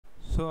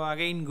So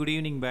again good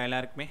evening by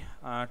எல்லாருக்குமே.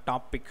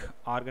 Topic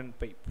organ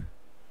pipe.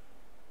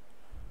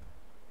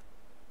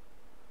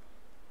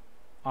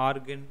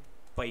 Organ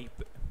pipe.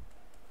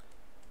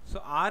 So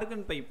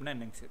organ pipe na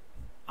என்னங்க sir?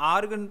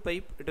 Organ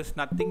pipe it is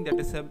nothing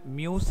that is a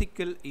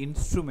musical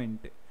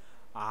instrument.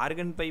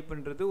 Organ pipe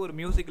ன்றது ஒரு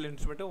musical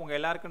instrument. உங்க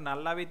எல்லாருக்கும்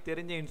நல்லாவே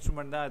தெரிஞ்ச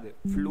instrument தான் அது.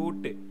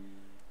 Flute.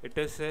 It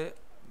is a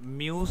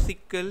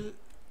musical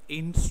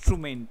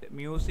instrument.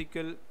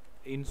 Musical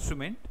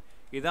instrument.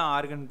 இதுதான்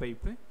organ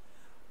pipe.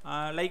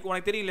 லைக்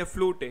உனக்கு தெரியல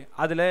ஃப்ளூட்டு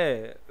அதில்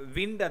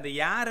விண்ட் அந்த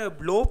ஏரை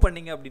ப்ளோ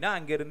பண்ணிங்க அப்படின்னா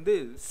அங்கேருந்து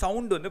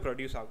சவுண்டு வந்து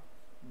ப்ரொடியூஸ் ஆகும்.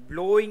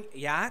 Blowing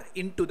air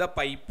in to the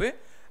pipe,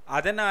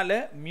 அதனால்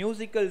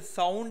musical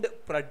sound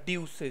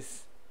produces.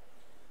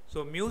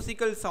 So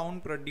musical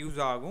sound produce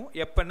ஆகும்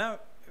எப்போன்னா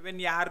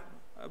வென் ஏர்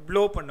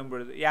ப்ளோ பண்ணும்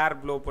பொழுது, ஏர்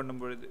ப்ளோ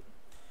பண்ணும் பொழுது.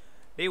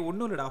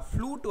 ஒன்றும் இல்லைடா,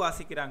 ஃப்ளூட்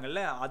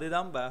வாசிக்கிறாங்கல்ல,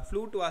 அதுதான்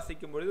ஃப்ளூட்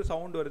வாசிக்கும் பொழுது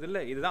சவுண்ட் வருது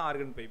இல்லை, இதுதான்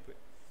ஆர்கன் பைப்பு.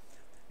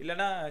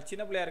 இல்லைனா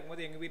சின்ன பிள்ளையா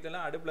இருக்கும்போது எங்கள்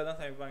வீட்டிலலாம் அடுப்பில் தான்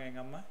சமைப்பாங்க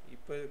எங்கள் அம்மா.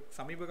 இப்போ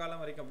சமீப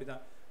காலம் வரைக்கும் அப்படி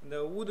தான். இந்த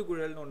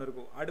ஊதுகுழல்னு ஒன்று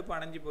இருக்கும், அடுப்பு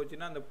அணைஞ்சி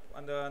போச்சுன்னா அந்த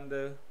அந்த அந்த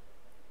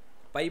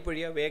பைப்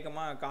வழியாக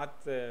வேகமாக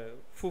காற்று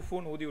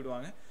ஃபுன்னு ஊதி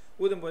விடுவாங்க.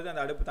 ஊதும்போது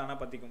அந்த அடுப்பு தானாக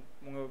பற்றிக்கும்.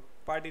 உங்கள்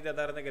பாட்டி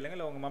தாத்தா இருந்தால் கேளுங்க,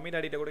 இல்லை உங்கள் மம்மி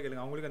டாடிட்ட கூட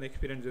கேளுங்க, அவங்களுக்கு அந்த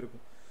எக்ஸ்பீரியன்ஸ்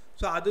இருக்கும்.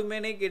 ஸோ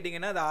அதுமேனே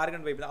கேட்டிங்கன்னா அது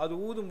ஆர்கன் பைப் தான்.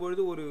 அது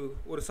ஊதும்பொழுது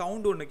ஒரு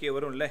சவுண்டு ஒன்று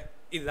வரும்ல,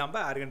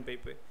 இதுதான்ப்பா ஆர்கன்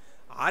பைப்பு.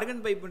 ஆர்கன்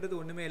பைப்புன்றது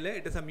ஒன்றுமே இல்லை,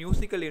 it is a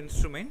musical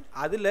instrument.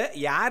 அதில்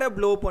ஏரை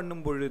ப்ளோ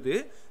பண்ணும் பொழுது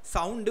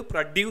சவுண்டு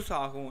ப்ரொடியூஸ்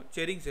ஆகும்.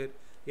 சரிங்க சார்,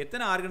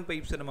 எத்தனை ஆர்கன்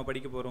பைப்ஸை நம்ம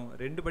படிக்க போகிறோம்?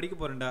 2 படிக்க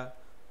போகிறோம்டா.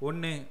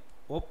 ஒன்று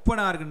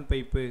ஓப்பன் ஆர்கன்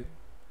பைப்பு,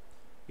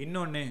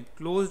 இன்னொன்று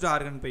க்ளோஸ்டு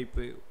ஆர்கன்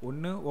பைப்பு.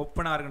 ஒன்று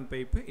ஓப்பன் ஆர்கன்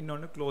பைப்பு,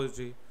 இன்னொன்று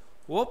க்ளோஸ்டு.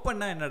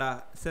 ஓப்பன்னா என்னடா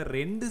சார்?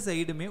 2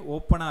 சைடுமே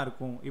ஓப்பனாக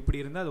இருக்கும்,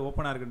 இப்படி இருந்தால் அது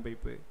ஓப்பன் ஆர்கன்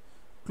பைப்பு.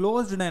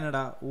 க்ளோஸ்டுனா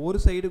என்னடா? ஒரு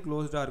சைடு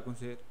க்ளோஸ்டாக இருக்கும்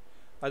சார்,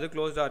 அது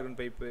க்ளோஸ்டு ஆர்கன்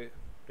பைப்பு.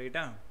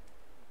 ரைட்டா?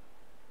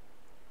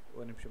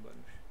 ஒரு நிமிஷம்.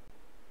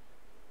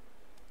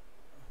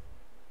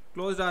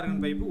 க்ளோஸ்ட் ஆர்கன்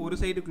பைப்பு ஒரு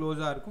சைடு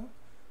க்ளோஸாக இருக்கும்,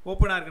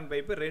 ஓப்பன் ஆர்கன்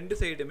பைப்பு 2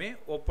 சைடுமே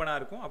ஓப்பனாக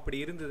இருக்கும். அப்படி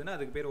இருந்ததுன்னா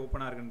அதுக்கு பேர்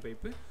ஓப்பன் ஆர்கன்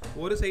பைப்பு.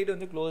 ஒரு சைடு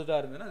வந்து க்ளோஸ்டாக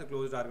இருந்ததுன்னா அது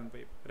closed organ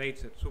pipe.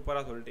 Right sir,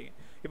 சூப்பராக சொல்லிட்டீங்க.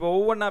 இப்போ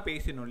ஒவ்வொன்றா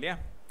பேசணும் இல்லையா?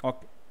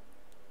 ஓகே.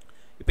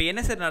 இப்போ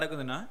என்ன சார்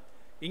நடக்குதுன்னா,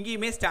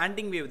 இங்கேயுமே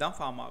ஸ்டாண்டிங் வேவ் தான்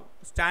ஃபார்ம் ஆகும்.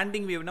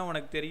 ஸ்டாண்டிங் வேவ்னா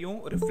உனக்கு தெரியும்,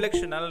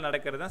 ரிஃப்ளெக்ஷனால்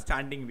நடக்கிறது தான்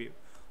ஸ்டாண்டிங் வேவ்.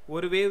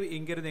 ஒரு வேவ்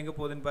இங்கேருந்து எங்கே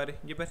போகுதுன்னு பாரு,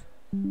 இங்கே பாரு,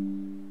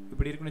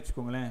 இப்படி இருக்குன்னு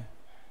வச்சுக்கோங்களேன்.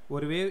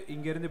 ஒரு வேவ்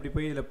இங்கேருந்து இப்படி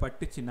போய் இதில்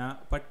பட்டுச்சுன்னா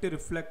பட்டு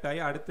ரிஃப்ளெக்ட் ஆகி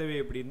அடுத்த வேவ்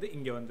இப்படி இருந்து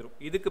இங்கே வந்துடும்.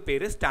 இதுக்கு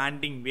பேர்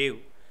ஸ்டாண்டிங் வேவ்.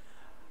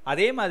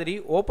 அதே மாதிரி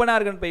open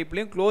organ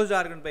பைப்லையும் closed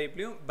organ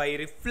பைப்லையும் by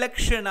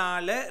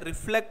ரிஃப்ளெக்ஷனால்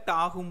reflect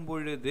ஆகும்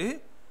பொழுது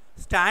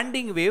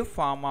ஸ்டாண்டிங் வேவ்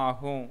ஃபார்ம்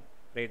ஆகும்.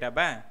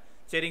 ரைட்டாப்பா?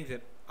 சரிங்க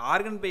சார்,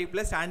 ஆர்கன்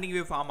பைப்பில் ஸ்டாண்டிங்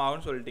வேவ் ஃபார்ம்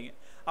ஆகும்னு சொல்லிட்டீங்க.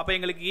 அப்போ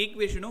எங்களுக்கு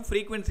ஈக்குவேஷனும்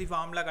ஃப்ரீக்வன்சி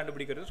ஃபார்ம்லாம்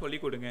கண்டுபிடிக்கிறது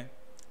சொல்லிக் கொடுங்க.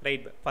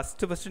 ரைட்.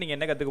 ஃபஸ்ட்டு நீங்கள்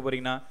என்ன கற்றுக்க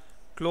போகிறீங்கன்னா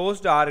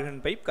க்ளோஸ்ட் ஆர்கன்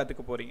பைப்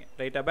கற்றுக்க போகிறீங்க.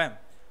 ரைட்டாப்பா?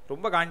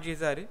 ரொம்ப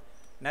கான்ஷியஸாக இரு,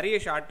 நிறைய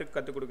ஷார்ட்டுக்கு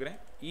கற்றுக் கொடுக்குறேன்,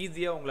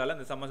 ஈஸியாக உங்களால்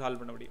அந்த சம்மை சால்வ்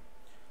பண்ண முடியும்.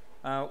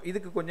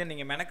 இதுக்கு கொஞ்சம்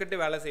நீங்கள் மெனக்கட்டு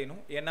வேலை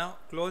செய்யணும். ஏன்னா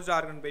closed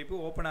organ pipe,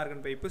 open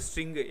organ pipe,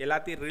 string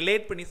எல்லாத்தையும்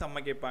ரிலேட் பண்ணி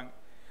சம்மை கேட்பாங்க.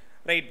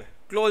 Right.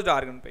 Closed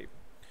organ pipe.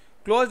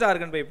 Closed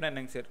organ பைப்னா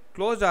என்னங்க சார்?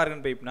 க்ளோஸ்ட்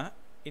ஆர்கன் பைப்னா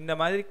இந்த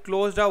மாதிரி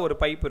க்ளோஸ்டாக ஒரு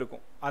பைப்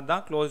இருக்கும்,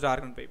 அதுதான் க்ளோஸ்ட்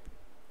ஆர்கன் பைப்.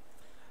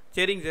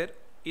 சரிங்க சார்,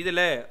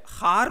 இதில்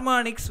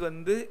ஹார்மானிக்ஸ்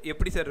வந்து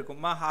எப்படி சார்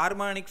இருக்குமா?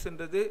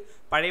 ஹார்மானிக்ஸ்ன்றது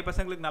பழைய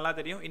பசங்களுக்கு நல்லா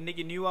தெரியும்,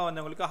 இன்றைக்கி நியூவாக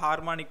வந்தவங்களுக்கு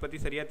ஹார்மானிக் பற்றி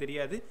சரியாக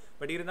தெரியாது.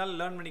 பட் இருந்தாலும்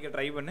லேர்ன் பண்ணிக்க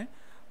ட்ரை பண்ணு.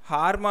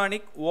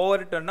 ஹார்மானிக்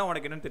ஓவர் டர்ன்னா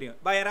உனக்கு என்னன்னு தெரியும்?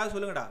 யாராவது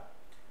சொல்லுங்கடா,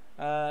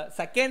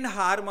 செகண்ட்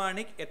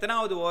ஹார்மானிக்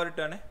எத்தனாவது ஓவர்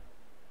டர்னு?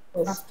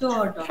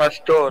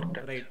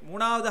 ரைட்.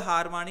 மூணாவது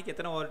ஹார்மானிக்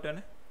எத்தனை ஓவர்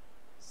டர்னு?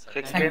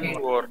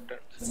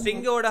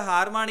 ஸ்ட்ரிங்கோட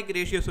ஹார்மானிக்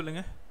ரேஷியோ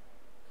சொல்லுங்க.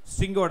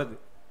 ஸ்ட்ரிங்கோடது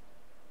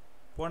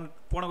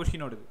போன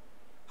கொஸ்டினோடது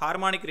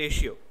ஹார்மானிக்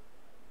ரேஷியோ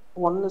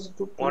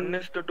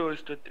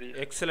 1:2:3.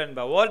 எக்ஸலென்ட்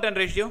பா. வோல்டன்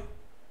ரேஷியோ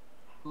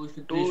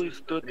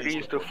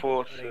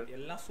 2:3:4.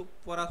 எல்லாம்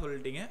சூப்பரா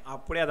சொல்லிட்டீங்க.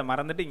 அப்படியே அதை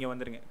மறந்துட்டு இங்க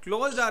வந்துருங்க.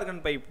 க்ளோஸ்ட்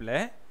ஆர்கன்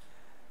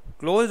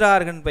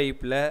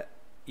பைப்ல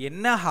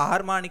என்ன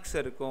ஹார்மானிக்ஸ்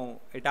இருக்கும்?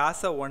 It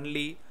has a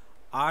only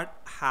add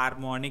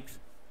harmonics.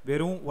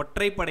 வெறும்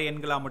ஒற்றைப்படை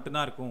எண்களா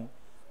மட்டும்தான் இருக்கும்.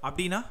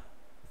 அப்படின்னா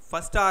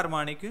ஃபர்ஸ்ட்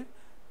ஹார்மானிக்கு,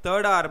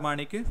 தேர்ட்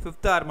ஹார்மானிக்கு,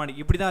 ஃபிஃப்த்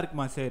ஹார்மானிக் இப்படி தான்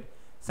இருக்குமா சார்?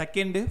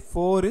 செகண்டு,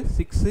 4,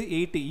 6,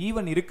 8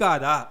 ஈவன்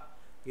இருக்காதா?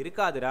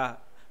 இருக்காதுடா.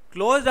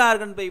 க்ளோஸ்ட்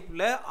ஆர்கன்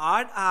பைப்பில்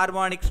ஆட்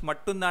ஹார்மானிக்ஸ்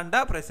மட்டும்தான்டா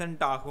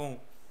ப்ரெசென்ட் ஆகும்.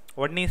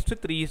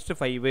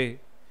 1:3:5.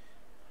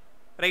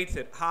 Right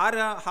sir.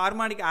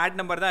 Harmonic add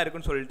number தான்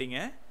இருக்குன்னு சொல்லிட்டீங்க.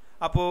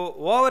 அப்போது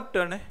ஓவர்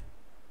டர்னு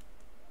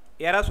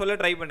யாராவது சொல்ல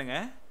ட்ரை பண்ணுங்க.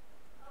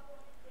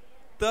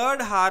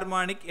 தேர்ட்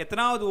ஹார்மானிக்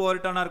எத்தனாவது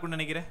ஓவர் டர்னாக இருக்குன்னு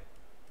நினைக்கிறேன்?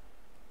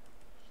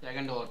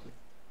 Second over.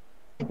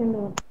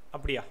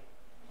 அப்படியா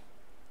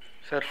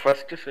சார்?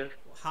 First sir.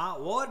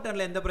 ஓவர்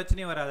டர்னில் எந்த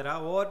பிரச்சனையும் வராதுடா.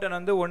 ஓவர் டர்ன்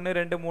வந்து 1,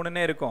 2,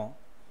 3ன்னே இருக்கும்.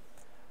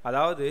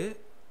 அதாவது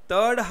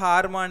தேர்ட்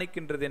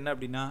ஹார்மானிக்ன்றது என்ன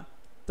அப்படின்னா,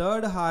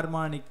 தேர்ட்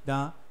ஹார்மானிக்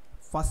தான்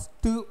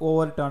ஃபஸ்ட்டு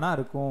ஓவர் டர்னாக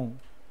இருக்கும்.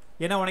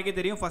 ஏன்னா உனக்கே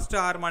தெரியும் first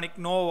harmonic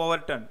no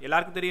over turn,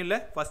 எல்லாருக்கும் தெரியும்ல.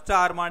 ஃபஸ்ட்டு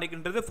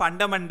ஹார்மானிக்ன்றது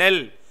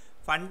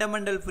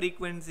ஃபண்டமெண்டல்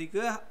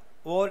ஃப்ரீக்வன்சிக்கு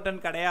ஓவர்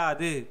டர்ன்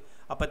கிடையாது.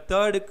 அப்போ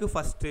தேர்டுக்கு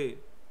ஃபஸ்ட்டு.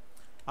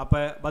 அப்போ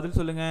பதில்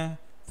சொல்லுங்க.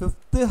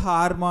 ஃபிஃப்த்து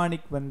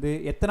ஹார்மானிக் வந்து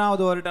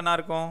எத்தனாவது ஓவர் டர்னாக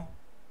இருக்கும்?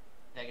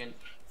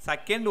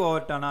 செகண்ட்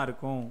ஓவர் டர்னாக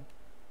இருக்கும்.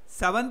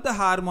 செவன்த்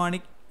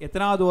ஹார்மானிக்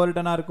எத்தனாவது ஓவர்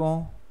டர்னாக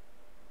இருக்கும்?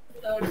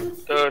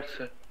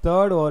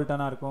 தேர்ட் ஓவர்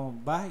டர்னாக இருக்கும்.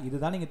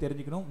 இதுதான் நீங்கள்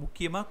தெரிஞ்சுக்கணும்.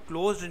 முக்கியமாக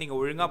க்ளோஸ்டு நீங்கள்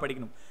ஒழுங்காக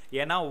படிக்கணும்.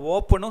 ஏன்னா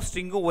ஓப்பனும்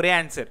ஸ்ட்ரிங்கும் ஒரே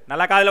ஆன்சர்.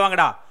 நல்லா காதில்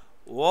வாங்கடா.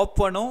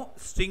 ஓப்பனும்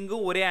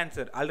ஸ்ட்ரிங்கும் ஒரே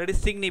ஆன்சர். ஆல்ரெடி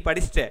ஸ்ட்ரிங் நீ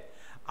படிச்சிட்ட,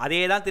 அதே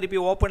தான் திருப்பி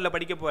ஓப்பனில்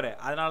படிக்க போகிறேன்.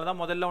 அதனால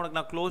தான் முதல்ல உனக்கு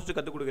நான் க்ளோஸ்டு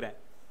கற்றுக் கொடுக்குறேன்.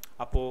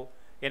 அப்போது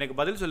எனக்கு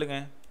பதில்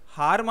சொல்லுங்கள்.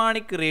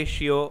 Harmonic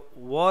ratio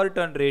over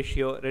turn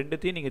ratio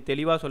ரெண்டுத்தையும் நீங்கள்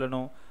தெளிவாக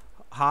சொல்லணும்.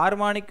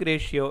 ஹார்மானிக்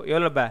ரேஷியோ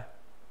எவ்வளோ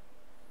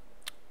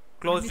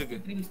க்ளோஸ்டுக்கு?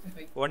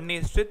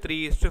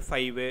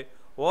 1:3:5.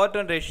 ஓவர்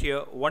டர்ன் ரேஷியோ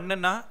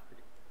 1னா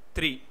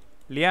 3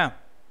 இல்லையா?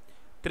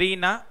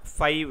 3னா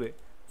 5,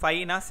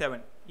 5னா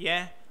 7.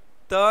 ஏன்?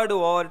 Third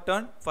over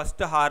turn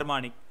first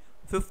harmonic,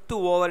 fifth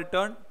over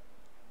turn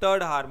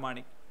third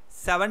harmonic,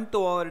 seventh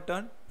over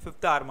turn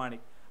fifth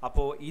harmonic.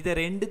 அப்போது இதை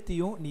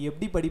ரெண்டுத்தையும் நீ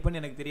எப்படி படிப்பேன்னு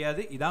எனக்கு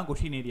தெரியாது. இதான்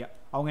கொஷின் ஏரியா.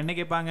 அவங்க என்ன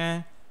கேட்பாங்க?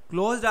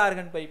 க்ளோஸ்ட்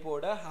ஆர்கன்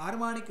பைப்போட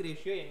ஹார்மானிக்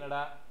ரேஷியோ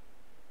என்னடா,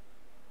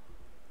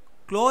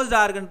 closed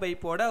organ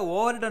பைப்போட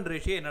over turn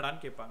ratio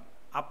என்னடான்னு கேட்பாங்க.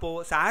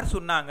 அப்போது சார்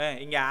சொன்னாங்க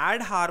இங்கே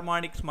ஆட்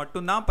ஹார்மானிக்ஸ்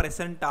மட்டும்தான்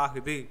ப்ரெசென்ட்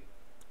ஆகுது,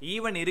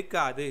 ஈவன்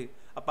இருக்காது.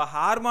 அப்போ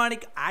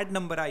ஹார்மானிக் ஆட்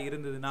நம்பராக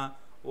இருந்ததுன்னா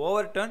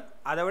ஓவர் டர்ன்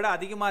அதை விட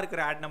அதிகமாக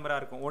இருக்கிற ஆட் நம்பராக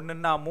இருக்கும்.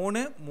 1ன்னா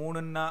 3,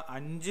 3ன்னா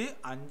 5,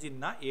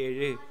 5ன்னா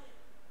 7.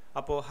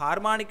 அப்போது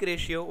harmonic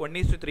ratio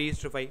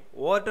 1:3:5,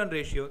 over turn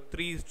ratio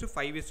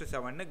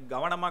 3:5:7ன்னு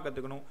கவனமாக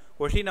கற்றுக்கணும்.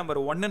 கொஷின் நம்பர்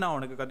 1 நான்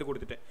உனக்கு கற்றுக்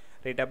கொடுத்துட்டேன்.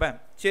 ரைட்டாப்பா?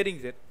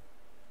 சரிங்க சார்.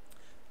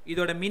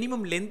 இதோட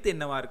மினிமம் லென்த்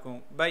என்னவா இருக்கும்?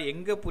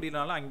 எங்கே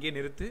புரியனாலும் அங்கேயே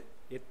நிறுத்து.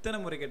 எத்தனை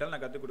முறை கேட்டாலும்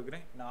நான் கற்றுக்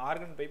கொடுக்குறேன். நான்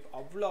ஆர்கன் பைப்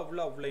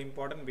அவ்வளோ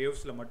இம்பார்ட்டன்ட்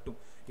வேவ்ஸில் மட்டும்.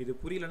 இது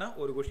புரியலனா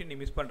ஒரு கொஷின் நீ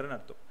மிஸ் பண்ணுறேன்னு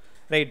அர்த்தம்.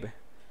 Right by.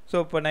 ஸோ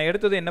இப்போ நான்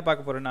எடுத்தது என்ன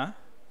பார்க்க போகிறேன்னா,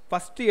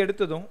 ஃபஸ்ட்டு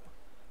எடுத்ததும்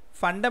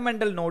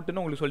ஃபண்டமெண்டல்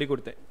நோட்டுன்னு உங்களுக்கு சொல்லி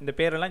கொடுத்தேன். இந்த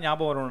பேரெல்லாம்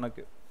ஞாபகம் வரும்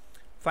உனக்கு.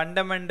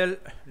 Fundamental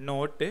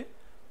note.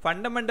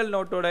 ஃபண்டமெண்டல்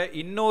நோட்டோட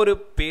இன்னொரு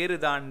பேரு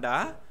தாண்டா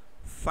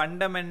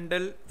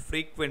fundamental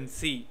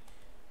frequency.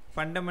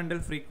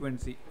 Fundamental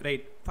frequency.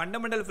 Right.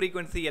 Fundamental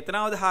frequency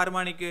எத்தனாவது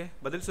ஹார்மானிக்கு?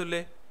 பதில்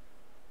சொல்லு.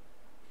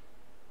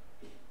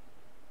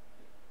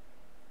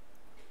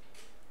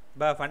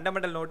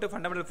 ஃபண்டமெண்டல் நோட்டு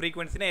ஃபண்டமெண்டல்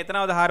ஃப்ரீக்வன்சினா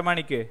எத்தனாவது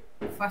ஹார்மானிக்கு?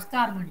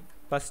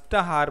 First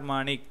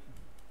harmonic.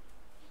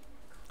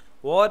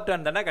 ஓவர்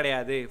டர்ன் தானே?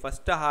 கிடையாது.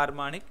 First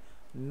harmonic,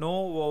 no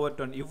over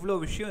turn. இவ்வளோ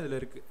விஷயம் இதில்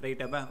இருக்குது.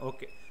 ரைட்டாப்பா?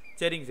 ஓகே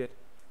சரிங்க sir.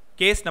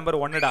 Case number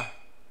 1டா.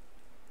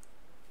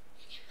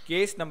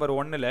 Case number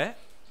 1ல்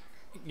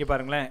இங்கே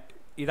பாருங்களேன்,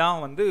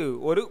 இதான் வந்து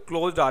ஒரு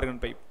க்ளோஸ்ட்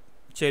ஆர்கன் பைப்.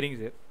 சரிங்க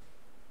sir.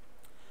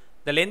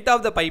 The length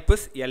of the pipe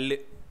is L.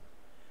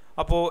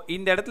 அப்போது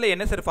இந்த இடத்துல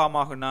என்ன சார் ஃபார்ம்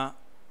ஆகுன்னா,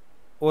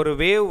 ஒரு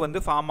வேவ் வந்து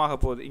ஃபார்ம் ஆக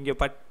போகுது. இங்கே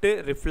பட்டு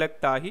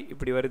ரிஃப்ளெக்ட் ஆகி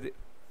இப்படி வருது.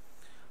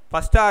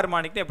 ஃபஸ்ட்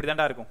ஹார்மானிக்னா இப்படி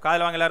தாண்டா இருக்கும்.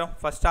 காதில் வாங்க எல்லாரும்.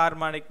 ஃபஸ்ட்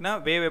ஹார்மானிக்னா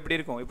வேவ் எப்படி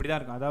இருக்கும்? இப்படி தான்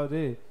இருக்கும். அதாவது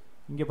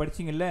இங்கே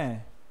படிச்சிங்கல்ல,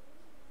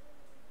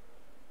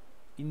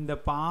 இந்த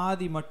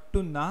பாதி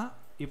மட்டும்தான்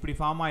இப்படி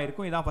ஃபார்ம்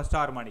ஆகிருக்கும். இதான் ஃபஸ்ட்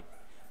ஹார்மானிக்.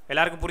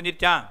 எல்லாருக்கும்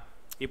புரிஞ்சிருச்சா?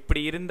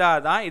 இப்படி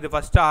இருந்தால் தான் இது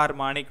ஃபஸ்ட்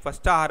ஹார்மானிக்.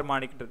 ஃபஸ்ட்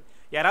ஹார்மானிக்ன்றது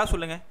யாராவது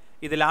சொல்லுங்கள்.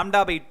 இது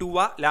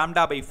λ/2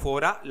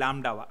 λ/4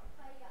 லாம்டாவா?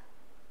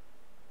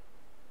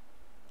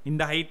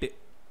 இந்த ஹைட்டு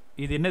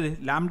இது என்னது?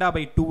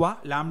 λ/2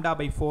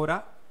 λ/4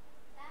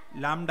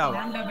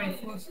 லாம்டாவா?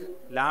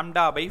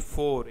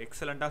 λ/4.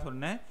 எக்ஸலண்ட்டாக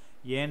சொன்னேன்.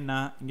 ஏன்னா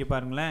இங்கே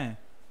பாருங்களேன்,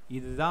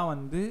 இதுதான்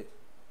வந்து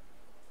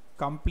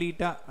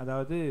கம்ப்ளீட்டாக,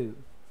 அதாவது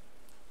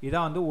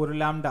இதான் வந்து ஒரு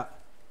லாம்டா,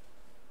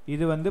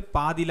 இது வந்து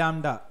பாதி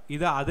லாம்டா,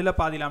 இது அதில்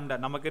பாதி லாம்டா,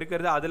 நமக்கு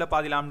இருக்கிறது அதில்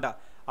பாதி லாம்டா.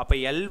 அப்போ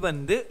எல்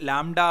வந்து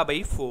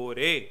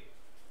λ/4.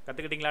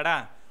 கற்றுக்கிட்டீங்களாடா?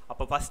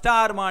 அப்போ ஃபஸ்ட்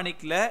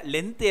ஹார்மானிக்கில்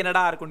லென்த்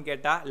என்னடா இருக்குன்னு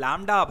கேட்டால்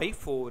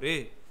λ/4.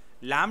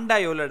 லாம்டா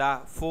எவ்வளோடா?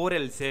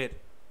 4L sir.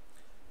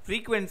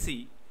 ஃப்ரீக்வன்சி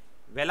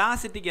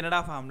வெலாசிட்டிக்கு என்னடா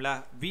formula?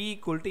 V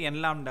 = n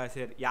lambda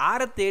sir.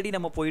 யாரை தேடி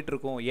நம்ம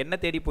போயிட்டுருக்கோம்? என்ன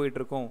தேடி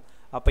போயிட்டுருக்கோம்?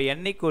 அப்போ n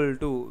 =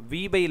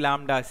 v/λ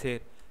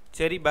சார்.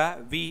 சரிப்பா,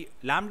 V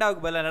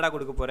லாம்டாவுக்கு பதிலாக என்னடா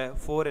கொடுக்க போகிற?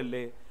 4L.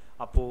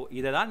 அப்போது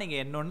இதை தான்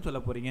நீங்கள் என்னன்னு சொல்ல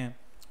போகிறீங்க.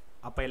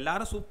 அப்போ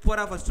எல்லாரும்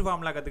சூப்பராக ஃபஸ்ட்டு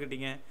ஃபார்முலா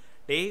கற்றுக்கிட்டீங்க.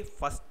 டேய்,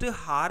 first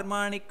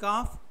harmonic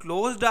of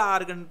closed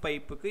organ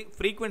பைப்புக்கு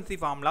frequency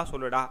formula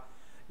சொல்லுடா.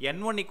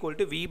 n1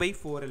 =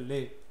 v/4L.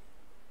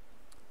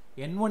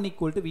 n1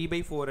 =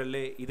 v/4L.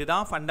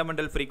 இதுதான்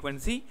ஃபண்டமெண்டல்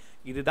ஃப்ரீக்வன்சி,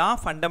 இதுதான்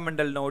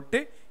ஃபண்டமெண்டல் நோட்டு,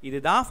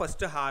 இதுதான்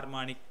first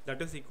harmonic.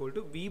 That is equal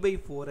to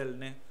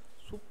v/4Lன்னு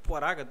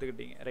சூப்பராக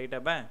கற்றுக்கிட்டீங்க.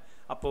 ரைட்டாப்பா?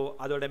 அப்போது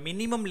அதோட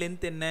மினிமம்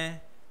லென்த் என்ன?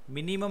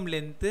 Minimum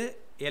length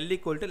L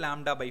 =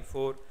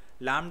 λ/4,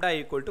 λ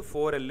 =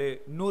 4L.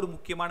 இன்னொரு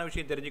முக்கியமான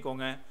விஷயம்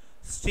தெரிஞ்சுக்கோங்க.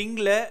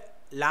 ஸ்ட்ரிங்கில்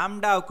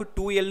லாம்டாவுக்கு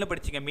 2Lன்னு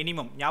படிச்சிங்க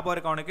மினிமம். ஞாபகம்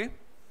இருக்கா உனக்கு?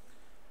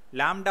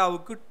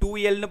 லாம்டாவுக்கு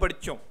 2Lன்னு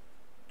படித்தோம்.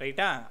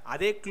 ரைட்டா?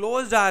 அதே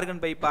க்ளோஸ்ட்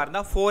ஆர்கன் பைப்பாக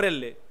இருந்தால்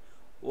 4L,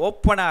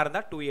 ஓப்பனாக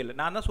இருந்தால் 2L.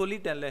 நான் தான்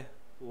சொல்லிட்டேன்ல,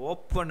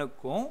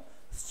 ஓப்பனுக்கும்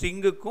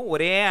ஸ்ட்ரிங்குக்கும்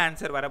ஒரே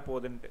ஆன்சர்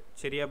வரப்போகுதுன்ட்டு.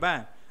 சரியாப்பா?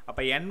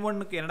 அப்போ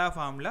n1க்கு என்னடா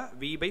ஃபார்முலா?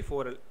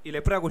 v/4L. இதில்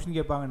எப்படா question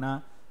கேட்பாங்கன்னா,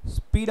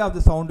 speed of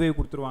the sound wave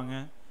கொடுத்துருவாங்க,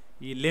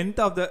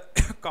 லென்த் ஆஃப் த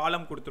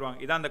காலம் கொடுத்துருவாங்க.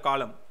 இதான் அந்த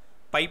காலம்,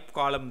 பைப்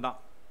காலம் தான்.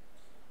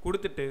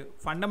 கொடுத்துட்டு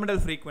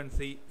fundamental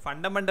frequency,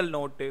 fundamental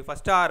note,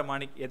 first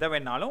harmonic எதை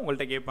வேணாலும்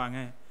உங்கள்கிட்ட கேட்பாங்க.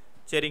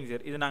 சரிங்க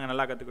சார், இது நாங்கள்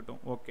நல்லா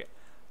கற்றுக்கிட்டோம். ஓகே,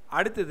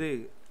 அடுத்தது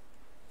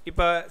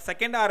இப்போ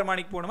செகண்ட்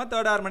ஹார்மானிக் போகணுமா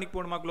தேர்ட் ஹார்மானிக்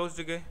போகணுமா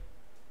க்ளோஸ்டுக்கு?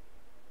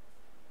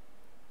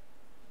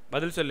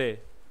 பதில் சொல்லு.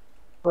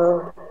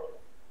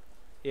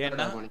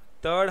 ஏன்னா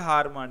தேர்ட்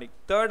ஹார்மானிக்.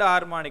 தேர்ட்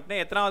ஹார்மானிக்னா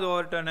எத்தனாவது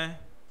ஓவர்டர்னு?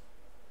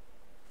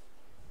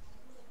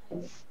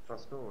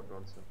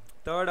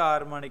 Third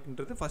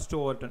ஹார்மானிக்ன்றது first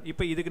overturn.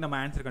 இப்போ இதுக்கு நம்ம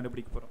ஆன்சர்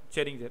கண்டுபிடிக்க போகிறோம்.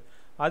 சரிங்க சார்,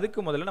 அதுக்கு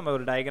முதல்ல நம்ம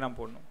ஒரு டயக்ராம்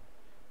போடணும்.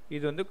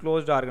 இது வந்து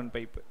க்ளோஸ்டு ஆர்கன்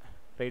பைப்பு,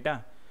 ரைட்டா?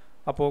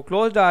 அப்போது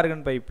க்ளோஸ்டு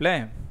ஆர்கன் பைப்பில்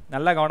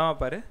நல்லா கவனமாக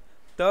பாரு.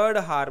 Third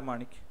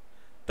harmonic.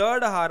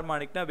 தேர்ட்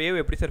ஹார்மானிக்னா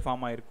வேவ் எப்படி சார்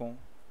ஃபார்ம் ஆகிருக்கும்?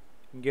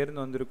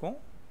 இங்கேருந்து வந்திருக்கும்,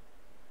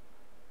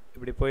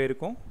 இப்படி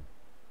போயிருக்கும்,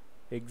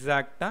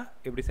 எக்ஸாக்டாக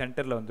இப்படி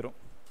சென்டரில் வந்துடும்.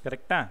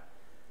 கரெக்டாக?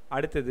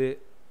 அடுத்தது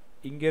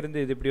இங்கேருந்து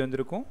இது இப்படி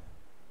வந்திருக்கும்,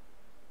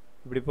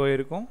 இப்படி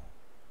போயிருக்கும்,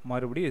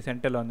 மறுபடியும் இது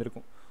சென்டரில்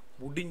வந்திருக்கும்.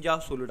 முடிஞ்சா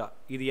சொல்லுடா,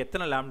 இது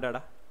எத்தனை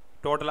லாம்டாடா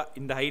டோட்டலாக?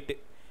 இந்த ஹைட்டு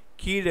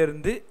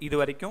கீழேருந்து இது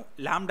வரைக்கும்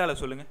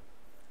லாம்டாவில் சொல்லுங்கள்.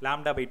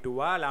 Lambda by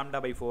 2வா, lambda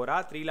by 4ஆ,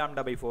 3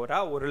 lambda by 4ஆ,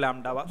 ஒரு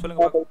லாம்டாவா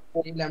சொல்லுங்க.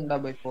 3 lambda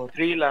by 4.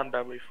 3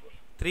 lambda by 4.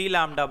 3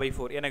 lambda by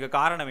 4. எனக்கு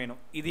காரணம்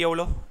வேணும். இது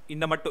எவ்வளோ?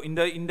 இந்த மட்டும்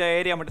இந்த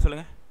ஏரியா மட்டும்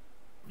சொல்லுங்கள்.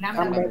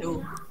 Lambda by 2.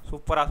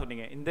 சூப்பராக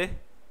சொன்னீங்க. இந்த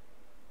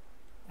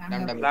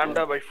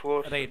Lambda by 4.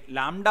 Right,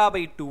 lambda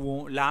by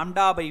 2வும்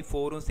lambda by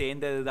 4ம்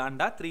சேர்ந்தது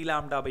தான்டா 3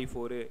 லாம்டா பை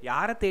 4.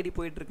 யாரை தேடி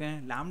போயிட்டுருக்கேன்?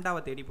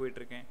 லாம்டாவை தேடி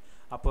போயிட்டுருக்கேன்.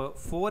 அப்போ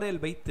 4L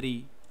by 3.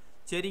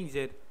 சரிங்க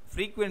சார்,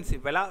 ஃப்ரீக்வன்சி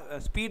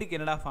ஸ்பீடுக்கு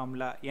என்னடா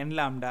formula? n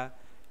lambda.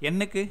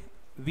 என்னுக்கு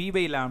v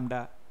by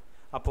lambda.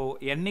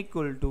 அப்போது n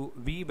equal to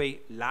v by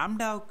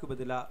லாம்டாவுக்கு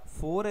பதிலாக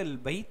 4L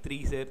by 3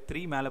 சார்.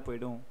 3 மேலே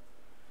போயிடும்.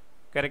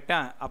 கரெக்டா?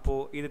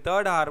 அப்போது இது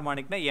தேர்ட்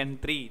ஹார்மானிக்னா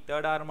n3.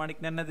 தேர்ட்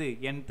ஹார்மானிக்னா என்னது?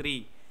 n3.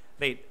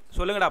 ரைட்,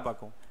 சொல்லுங்கடா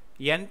பார்க்கும்.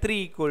 n3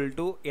 ஈக்குவல்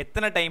டு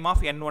எத்தனை time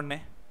of n1?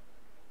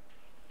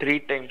 3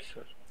 times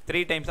sir.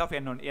 3 times of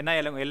n1. ஏன்னா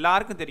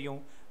எல்லாருக்கும் தெரியும்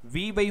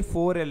v பை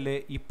 4L.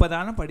 இப்போ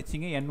தானே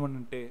படிச்சிங்க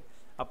n1ன்ட்டு.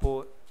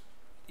 அப்போது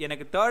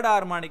எனக்கு தேர்ட்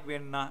ஹார்மானிக்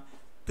வேணும்னா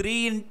 3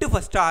 இன்ட்டு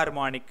ஃபஸ்ட்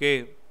ஹார்மானிக்கு.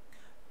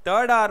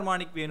 தேர்ட்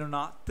ஹார்மானிக்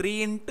வேணும்னா 3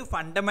 into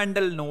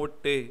fundamental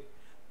note.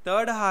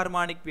 Third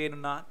harmonic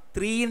வேணும்னா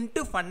 3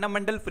 இன்ட்டு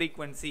ஃபண்டமெண்டல்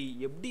ஃப்ரீக்வன்சி.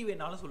 எப்படி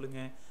வேணாலும்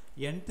சொல்லுங்கள்.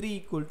 n3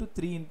 equal to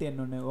 3 into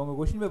n1. உங்கள்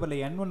கொஷின்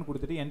பேப்பரில் n1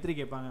 கொடுத்துட்டு n3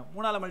 கேட்பாங்க,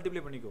 3ஆல்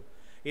மல்டிப்ளை பண்ணிக்கோ.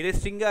 இதே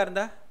ஸ்ட்ரிங்காக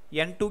இருந்தால்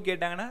n2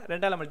 கேட்டாங்கன்னா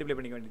 2ஆல் மல்டிப்ளை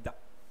பண்ணிக்க வேண்டியதுதான்.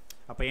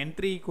 அப்போ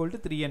n3 ஈக்குவல் டு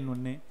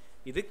 3n1.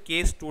 இது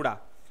கேஸ் 2டா.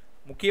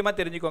 முக்கியமாக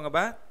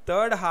தெரிஞ்சுக்கோங்கப்பா,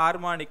 தேர்ட்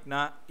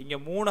ஹார்மானிக்னா இங்கே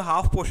 3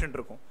 ஹாஃப் போர்ஷன்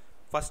இருக்கும்.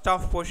 First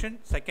of portion,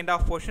 second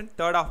half portion,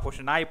 third of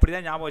portion. நான் இப்படி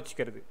தான் ஞாபகம்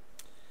வச்சுக்கிறது.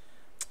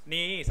 நீ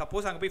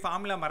சப்போஸ் அங்கே போய்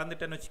ஃபார்முலா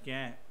மறந்துட்டேன்னு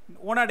வச்சுக்கேன்,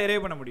 ஓனாக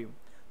டெரைவ் பண்ண முடியும்.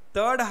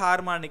 தேர்ட்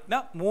ஹார்மானிக்னா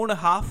 3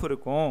 ஹாஃப்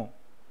இருக்கும்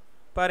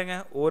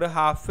பாருங்கள். ஒரு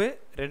ஹாஃபு,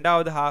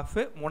 ரெண்டாவது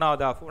ஹாஃபு,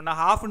 மூணாவது ஹாஃப். நான்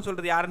ஹாஃப்னு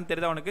சொல்கிறது யாருன்னு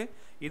தெரியுதா உனக்கு?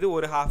 இது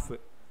ஒரு ஹாஃபு,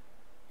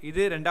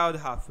 இது ரெண்டாவது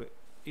ஹாஃபு,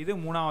 இது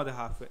மூணாவது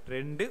ஹாஃபு,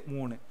 2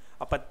 3.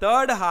 அப்போ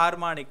தேர்ட்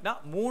ஹார்மானிக்னா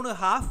 3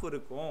 ஹாஃப்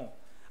இருக்கும்.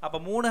 அப்போ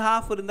 3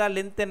 ஹாஃப் இருந்தால்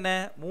லென்த் என்ன?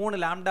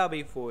 3 லாம்டா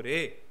பை 4.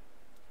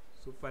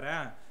 சூப்பரா,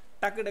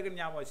 டக்கு டக்குன்னு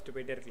ஞாபகம் வச்சுட்டு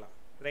போயிட்டே இருக்கலாம்.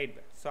 ரைட்.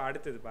 ஸோ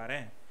அடுத்தது பாரு,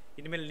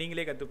 இனிமேல்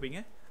நீங்களே கற்றுப்பீங்க.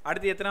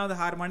 அடுத்து எத்தனாவது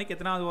ஹார்மானிக்,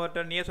 எத்தனாவது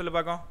ஓவர்டர்ன்? நீயே சொல்லு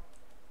பார்க்கும்.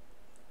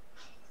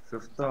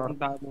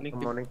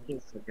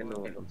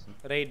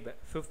 ரைட்,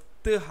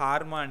 ஃபிஃப்த்து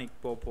ஹார்மானிக்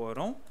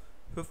போகிறோம்.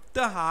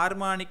 ஃபிஃப்த்து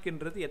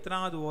ஹார்மானிக்ன்றது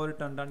எத்தனாவது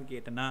ஓவர்டர்ன்டான்னு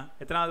கேட்டேன்னா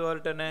எத்தனாவது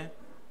ஓவர்டர்னு?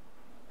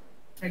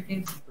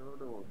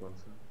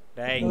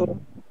 டேய்,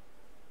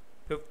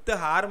 ஃபிஃப்த்து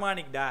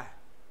ஹார்மானிக் டா.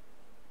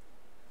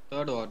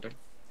 Third order.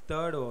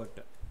 Third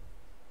overturn.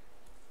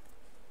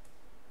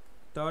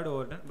 Third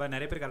overturn. But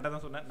நிறைய பேர் கரெக்டாக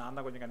தான் சொன்னேன், நான்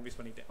தான் கொஞ்சம் கன்ஃபியூஸ்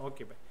பண்ணிட்டேன்.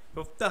 ஓகே பை,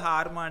 ஃபிஃப்த்து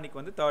ஹார்மானிக்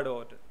வந்து தேர்ட்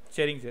ஓவர்டர்ன்.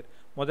 சரிங்க சார்,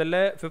 முதல்ல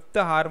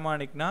ஃபிஃப்த்து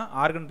ஹார்மானிக்னா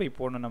ஆர்கன் பைப்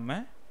போடணும். நம்ம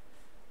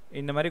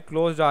இந்த மாதிரி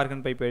க்ளோஸ்டு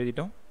ஆர்கன் பைப்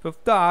எழுதிட்டோம்.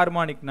 ஃபிஃப்த்து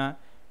ஹார்மானிக்னா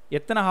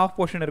எத்தனை ஹாஃப்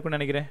போர்ஷன் இருக்குன்னு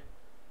நினைக்கிறேன்?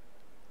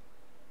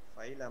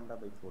 5 lambda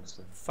by 4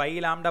 sir. 5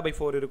 lambda by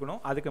 4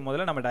 இருக்கணும். அதுக்கு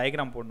முதல்ல நம்ம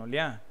டயக்ராம் போடணும்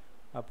இல்லையா?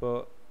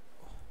 அப்போது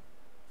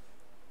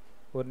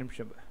ஒரு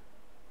நிமிஷம்.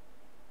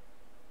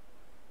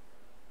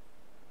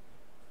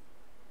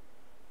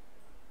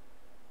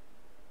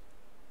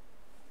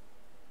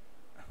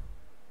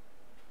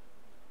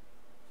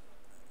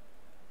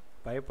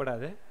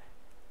 பயப்படாது,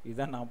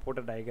 இதுதான் நான்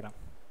போட்ட டயக்ராம்.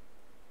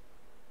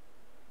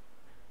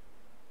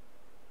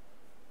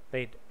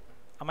 ரைட்.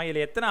 ஆமாம்,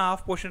 இதில் எத்தனை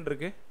ஹாஃப் போர்ஷன்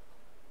இருக்குது?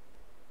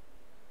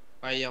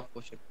 5 half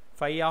portion.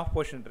 5 ஹாஃப்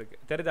போர்ஷன் இருக்குது.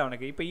 தெரியுதா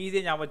உனக்கு? இப்போ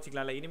ஈஸியாக ஞாபகம்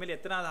வச்சுக்கலாம்ல. இனிமேல்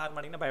எத்தனாவது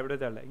ஹார்மானிக்னா பயப்பட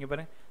தேவையில்ல. இங்கே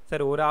பாருங்க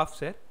சார், ஒரு half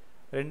sir,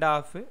 2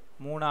 half,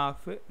 3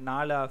 half,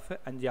 4 half,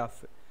 5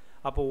 half.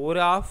 அப்போ ஒரு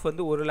ஹாஃப்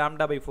வந்து 1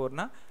 லாம்டா பை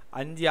 4னா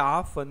 5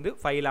 ஹாஃப் வந்து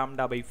 5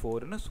 லாம்டா பை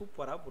 4ன்னு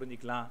சூப்பராக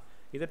புரிஞ்சிக்கலாம்.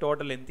 இது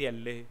டோட்டல் லென்த்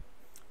எல்.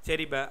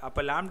 சரிப்பா, அப்போ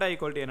லாம்டா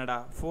ஈக்குவல் டு என்னடா?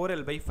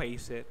 4L by 5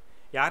 sir.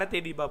 யாரை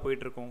தேடிப்பா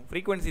போயிட்டுருக்கோம்?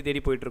 ஃப்ரீக்வன்சி தேடி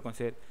போயிட்டுருக்கோம்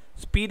சார்.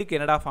 ஸ்பீடுக்கு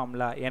என்னடா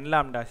ஃபார்முலா? n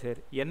lambda sir.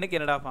 என்னுக்கு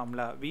என்னடா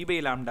formula? v by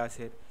lambda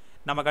sir.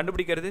 நம்ம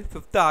கண்டுபிடிக்கிறது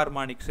ஃபிஃப்த்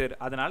ஹார்மானிக் சார்,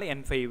 அதனால்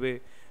n5.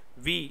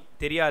 v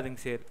தெரியாதுங்க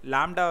சார்.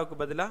 லாம்டாவுக்கு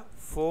பதிலாக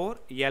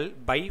 4L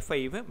by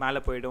 5 மேலே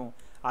போயிடும்.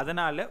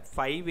 அதனால்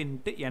 5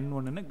 இன்ட்டு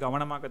n1ன்னு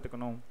கவனமாக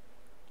கற்றுக்கணும்.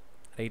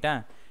 ரைட்டா?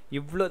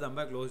 இவ்வளோ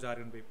தம்பா க்ளோஸ்ட்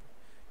ஆர்கன் பைப்.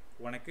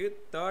 உனக்கு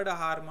தேர்ட்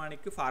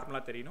ஹார்மானிக்கு ஃபார்முலா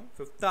தெரியணும்,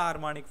 ஃபிஃப்த்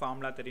ஹார்மானிக்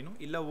ஃபார்முலா தெரியணும்,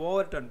 இல்லை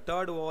over turn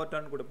third over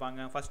turn கொடுப்பாங்க,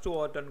 ஃபஸ்ட்டு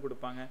ஓவர் டர்ன்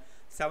கொடுப்பாங்க,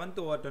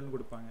 செவன்த் ஓவர் டர்ன்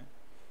கொடுப்பாங்க.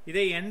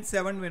 இதே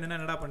N7 வேணும்னா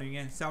என்னடா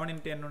பண்ணுவீங்க? 7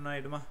 × N ஒன்று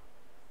ஆகிடுமா?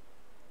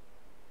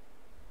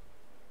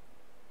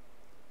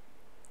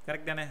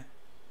 கரெக்ட் தானே?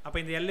 அப்போ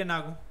இந்த L என்ன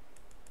ஆகும்?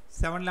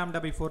 7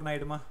 λ/4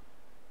 ஆகிடுமா?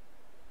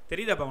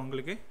 தெரியுதாப்பா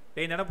உங்களுக்கு?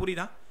 என்னடா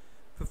புரியுதா?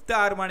 ஃபிஃப்த்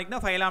ஹார்மானிக்னா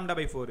 5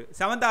 λ/4,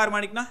 செவன்த்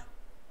ஹார்மானிக்னா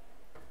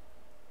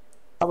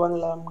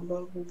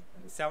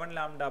 7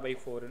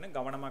 λ/4ன்னு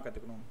கவனமாக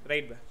கற்றுக்கணும்.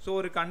 ரைட். ஸோ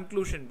ஒரு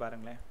கன்க்ளூஷன்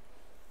பாருங்களேன்.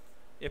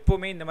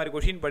 எப்போவுமே இந்த மாதிரி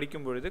கொஷின்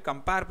படிக்கும் பொழுது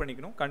கம்பேர்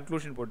பண்ணிக்கணும்,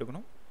 கன்க்ளூஷன்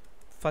போட்டுக்கணும்.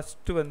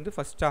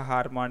 ஃபஸ்ட்டு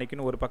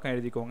ஹார்மானிக்னு ஒரு பக்கம்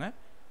எழுதிக்கோங்க.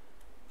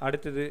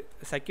 அடுத்தது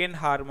செகண்ட்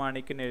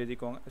ஹார்மானிக்னு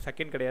எழுதிக்கோங்க.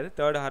 செகண்ட் கிடையாது,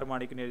 தேர்ட்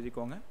ஹார்மானிக்னு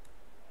எழுதிக்கோங்க.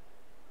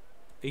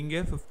 இங்கே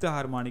ஃபிஃப்த்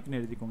ஹார்மானிக்னு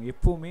எழுதிக்கோங்க.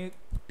 எப்போவுமே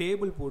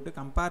டேபிள் போட்டு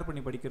கம்பேர்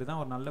பண்ணி படிக்கிறது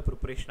தான் ஒரு நல்ல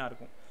ப்ரிப்பரேஷனாக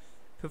இருக்கும்.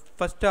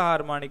 ஃபஸ்ட்டு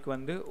ஹார்மானிக்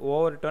வந்து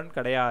ஓவர் டர்ன்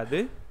கிடையாது.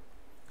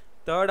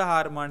 தேர்ட்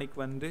ஹார்மானிக்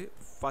வந்து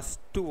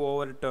first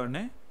over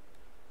turn,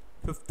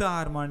 fifth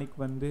harmonic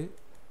வந்து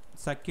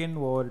செகண்ட்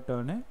ஓவர்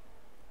டர்னு.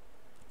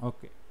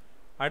 ஓகே,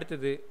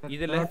 அடுத்தது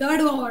இதில்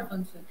third over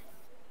turn sir.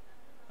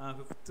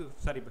 Fifth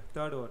sorry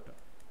third over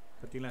turn.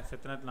 பார்த்தீங்களா,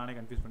 செத்த நேரத்தில் நானே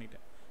கன்ஃபியூஸ்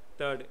பண்ணிட்டேன்.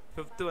 தேர்டு,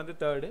 ஃபிஃப்த்து வந்து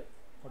தேர்டு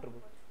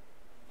ஓட்டர்.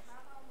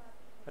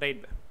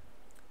 ரைட்.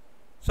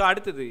 ஸோ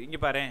அடுத்தது இங்கே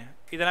பாரு,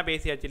 இதெல்லாம்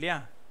பேசியாச்சு இல்லையா?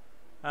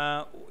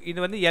 இது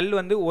வந்து எல்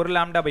வந்து 1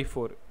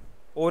 λ/4,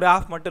 ஒரு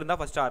ஆஃப் மட்டும்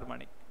இருந்தால் ஃபஸ்ட்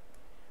ஹார்மானிக்.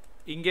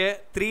 இங்கே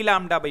 3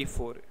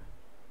 λ/4,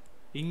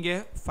 இங்கே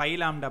 5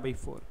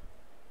 λ/4.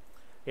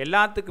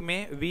 எல்லாத்துக்குமே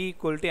V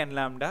 = n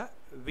λ,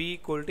 V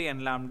 = n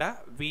λ,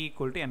 V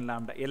 = n λ.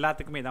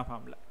 எல்லாத்துக்குமே தான்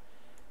ஃபார்முலா.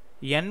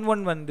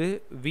 N1 வந்து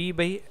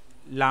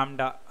V/λ,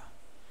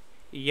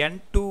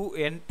 N2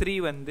 N3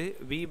 வந்து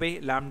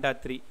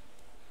V/λ3,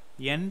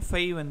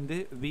 N5 வந்து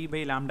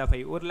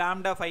V/λ5. ஒரு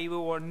λ5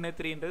 1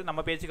 3ன்றது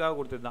நம்ம பேச்சுக்காக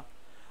கொடுத்தது தான்.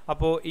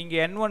 அப்போது இங்கே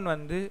N1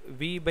 வந்து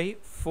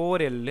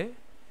V/4L,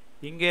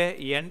 இங்கே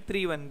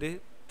N3 வந்து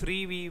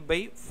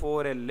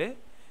 3V/4L,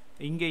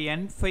 இங்கே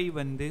N5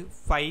 வந்து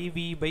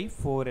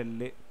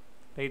 5V/4L.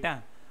 ரைட்டா?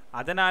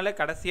 அதனால்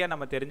கடைசியாக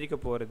நம்ம தெரிஞ்சிக்க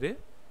போகிறது,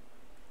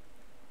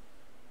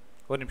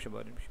 ஒரு நிமிஷம்.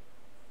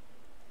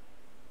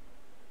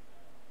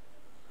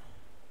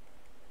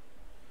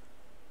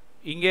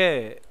 இங்கே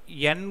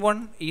N1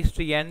 =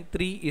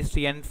 N3 =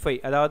 N5,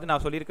 அதாவது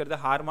நான் சொல்லியிருக்கிறது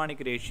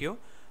ஹார்மானிக் ரேஷியோ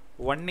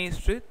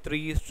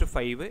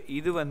 1:3:5.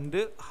 இது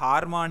வந்து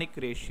ஹார்மானிக்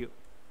ரேஷியோ.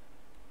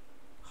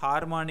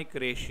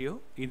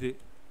 இது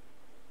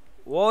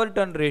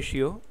ஓவர்டன்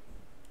ரேஷியோ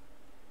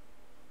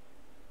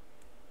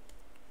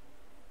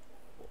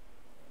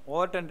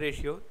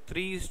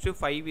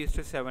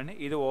 3:5:7.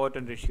 இது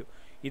ஓவர்டன் ரேஷியோ.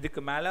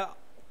 இதுக்கு மேலே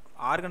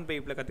ஆர்கன்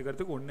பைப்பில்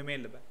கற்றுக்கிறதுக்கு ஒன்றுமே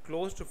இல்லை.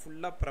 க்ளோஸ்டு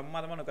ஃபுல்லாக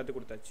பிரமாதமாக கற்றுக்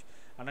கொடுத்தாச்சு.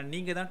 ஆனால்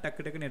நீங்கள் தான்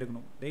டக்குன்னு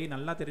எடுக்கணும்.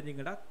 நல்லா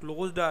தெரிஞ்சுங்கடா,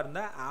 க்ளோஸ்டாக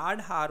இருந்தால்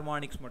ஆட்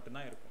ஹார்மானிக்ஸ்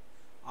மட்டும்தான் இருக்கும்.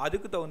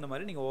 அதுக்கு தகுந்த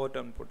மாதிரி நீங்கள் ஓவர்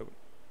டர்ன்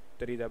போட்டுக்கணும்.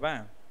 தெரியுதாப்பா?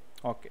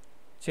 ஓகே,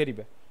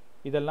 சரிப்பா.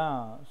 இதெல்லாம்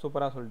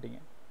சூப்பராக சொல்லிட்டீங்க.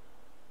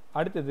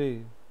 அடுத்தது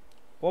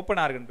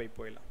ஓப்பன் ஆர்கன் பைப்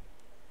போயிடலாம்.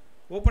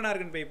 ஓப்பன்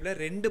ஆர்கன் பைப்பில்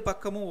 2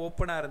 பக்கமும்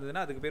ஓப்பனாக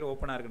இருந்ததுன்னா அதுக்கு பேர்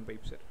ஓப்பன் ஆர்கன்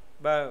பைப் சார்.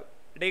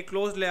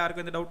 க்ளோஸில்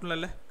யாருக்கும் எந்த டவுட்டும்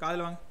இல்லை?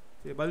 காதில் வாங்க,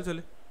 சரி பதில்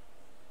சொல்லு.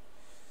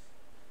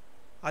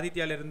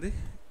 ஆதித்யாவிலேருந்து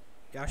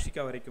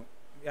யாஷிகா வரைக்கும்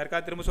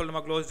யாருக்காவது திரும்ப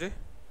சொல்லணுமா? க்ளோஸ்டு?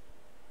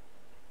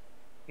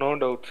 No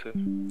doubt sir.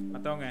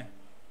 மற்றவங்க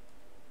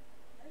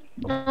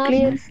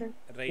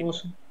ரைட்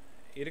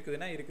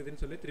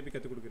இருக்குதுன்னு சொல்லி திருப்பி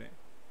கற்றுக் கொடுக்குறேன்.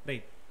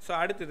 ரைட். ஸோ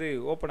அடுத்தது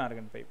open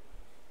organ pipe.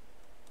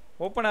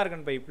 Open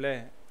organ பைப்பில்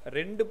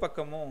 2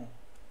 பக்கமும்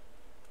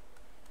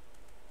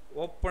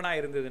ஓப்பனாக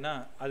இருந்ததுன்னா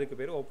அதுக்கு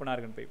பேர் ஓப்பன்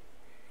ஆர்கன் பைப்.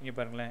 இங்கே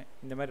பாருங்களேன்,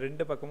 இந்த மாதிரி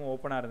 2 பக்கமும்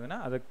ஓப்பனாக இருந்ததுன்னா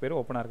அதுக்கு பேர்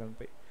ஓப்பன் ஆர்கன்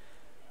பைப்.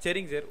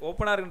 சரிங்க சார்.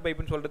 ஓப்பன் ஆர்கன்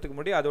பைப்புன்னு சொல்கிறதுக்கு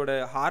முன்னாடி அதோட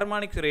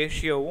ஹார்மானிக்ஸ்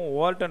ரேஷியோவும்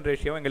ஓவர்டன்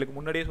ரேஷியோவும் எங்களுக்கு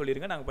முன்னாடியே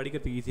சொல்லிடுங்க, நாங்கள்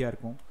படிக்கிறதுக்கு ஈஸியாக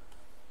இருக்கும்.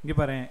 இங்கே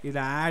பாரு,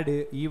 இதில் ஆடு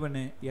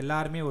ஈவனு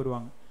எல்லாருமே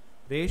வருவாங்க.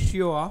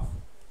 Ratio of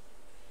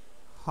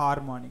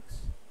harmonics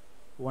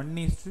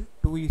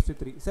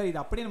 1:2:3. சார் இது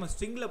அப்படியே நம்ம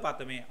ஸ்ட்ரிங்கில்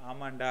பார்த்தோமே.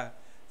 ஆமாண்டா,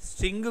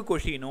 ஸ்ட்ரிங்கு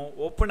கொஷினும்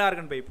ஓப்பன்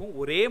ஆர்கன் பைப்பும்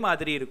ஒரே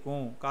மாதிரி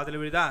இருக்கும். காதில்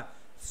விழுதா?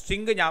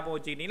 ஸ்ட்ரிங்கை ஞாபகம்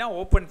வச்சுக்கிட்டீங்கன்னா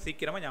ஓப்பன்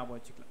சீக்கிரமாக ஞாபகம்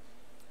வச்சுக்கலாம்.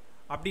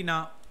 அப்படின்னா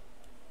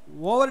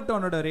ஓவர்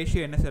டோனோட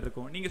ரேஷியோ என்ன சார்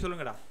இருக்கும்? நீங்கள்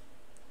சொல்லுங்கடா.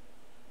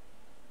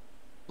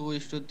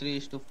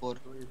 2:3:4.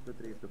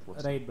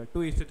 Right but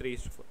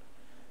 2:3:4.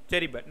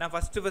 சரி பட் நான்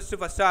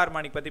ஃபஸ்ட்டு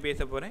ஹார்மானிக் பற்றி பேச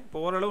போகிறேன். இப்போ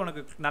ஓரளவு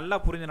உனக்கு நல்லா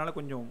புரிஞ்சனால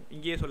கொஞ்சம்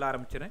இங்கேயே சொல்ல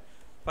ஆரம்பிச்சிடுறேன்.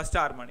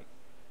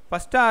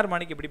 ஃபஸ்ட்டு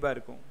ஹார்மானிக் எப்படிப்பா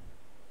இருக்கும்?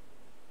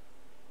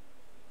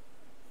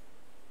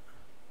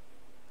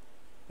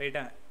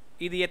 ரைட்டா?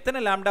 இது எத்தனை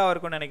லாம்டாவாக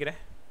இருக்கும்னு நினைக்கிறேன்?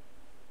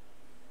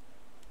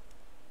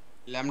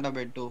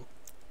 λ/2.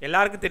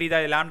 எல்லாருக்கும் தெரியுதா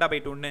இது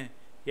λ/2ன்னு?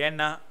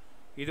 ஏன்னா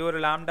இது ஒரு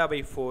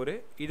λ/4,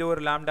 இது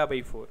ஒரு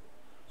λ/4.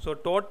 ஸோ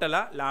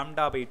டோட்டலாக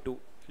λ/2.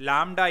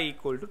 Lambda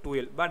equal to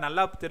 2L.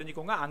 நல்லா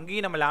தெரிஞ்சுக்கோங்க,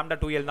 அங்கேயும் நம்ம λ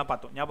 2L தான்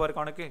பார்த்தோம். ஞாபகம்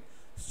இருக்கா உனக்கு?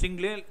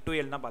 ஸ்ட்ரிங்லேயும்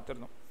 2L தான்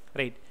பார்த்துருந்தோம்.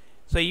 ரைட்.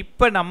 ஸோ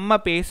இப்போ நம்ம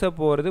பேச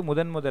போகிறது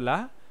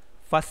முதலாக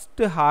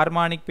ஃபஸ்ட்டு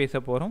ஹார்மானிக் பேச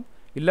போகிறோம்.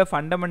 இல்லை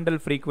ஃபண்டமெண்டல்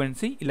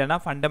ஃப்ரீக்வன்சி இல்லைனா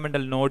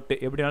ஃபண்டமெண்டல் நோட்டு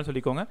எப்படி வேணாலும்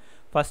சொல்லிக்கோங்க.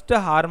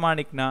 ஃபஸ்ட்டு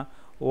ஹார்மானிக்னா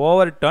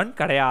ஓவர் டர்ன்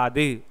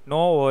கிடையாது,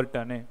 நோ ஓவர்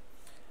டர்னு.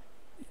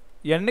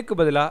 எண்ணுக்கு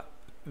பதிலாக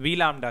வி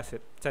லாம்டா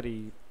சார், சரி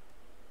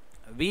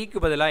விக்கு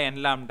பதிலாக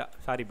என் lambda,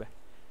 sorry by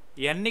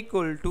n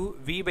equal to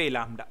we by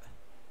lambda.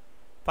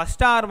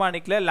 First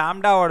ஹார்மானிக்கில்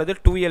லாம்டாவோடது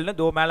 2Lனு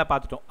தோ மேலே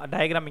பார்த்துட்டோம்,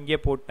 டயக்ராம் இங்கே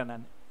போட்டேன்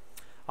நான்.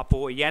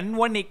 அப்போது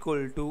n1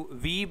 equal to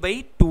we by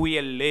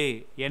 2L,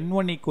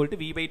 n1 equal to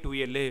we by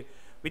 2L.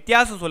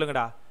 வித்தியாசம்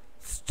சொல்லுங்கடா.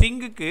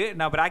 ஸ்ட்ரிங்குக்கு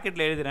நான்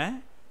ப்ராக்கெட்டில் எழுதுகிறேன்,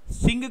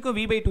 ஸ்ட்ரிங்குக்கும்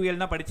வி பை 2L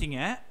தான் படிச்சிங்க.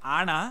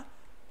 ஆனால்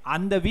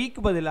அந்த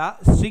விக்கு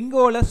பதிலாக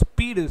ஸ்ட்ரிங்கோட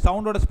speed,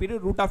 சவுண்டோட speed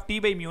root of D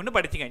by மியூன்னு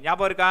படிச்சிங்க.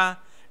 ஞாபகம் இருக்கா?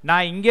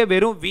 நான் இங்கே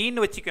வெறும்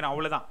வின்னு வச்சுக்கிறேன்,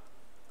 அவ்வளோதான்.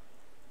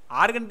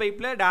 ஆர்கன்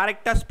பைப்பில்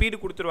டைரெக்டாக ஸ்பீடு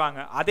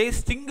கொடுத்துருவாங்க. அதே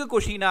ஸ்ட்ரிங்கு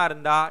கொஷினாக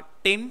இருந்தால்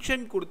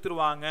டென்ஷன்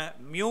கொடுத்துருவாங்க,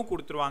 மியூ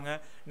கொடுத்துருவாங்க.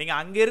 நீங்கள்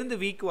அங்கேருந்து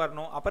வீக்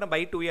வரணும், அப்புறம்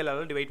பை 2L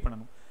டிவைட்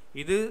பண்ணணும்.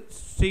 இது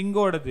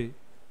ஸ்ட்ரிங்கோடது,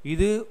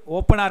 இது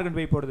ஓப்பன் ஆர்கன்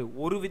பைப்போடது.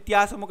 ஒரு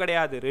வித்தியாசமும்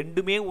கிடையாது,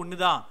 ரெண்டுமே ஒன்று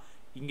தான்.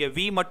 இங்கே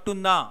வி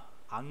மட்டும்தான்,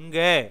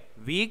 அங்கே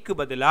விக்கு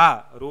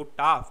பதிலாக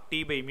root of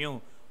D by mu.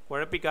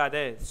 குழப்பிக்காத,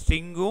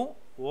 ஸ்ட்ரிங்கும்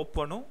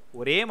ஓப்பனும்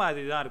ஒரே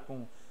மாதிரி தான்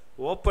இருக்கும்.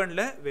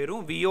 ஓப்பனில்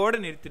வெறும் வியோடு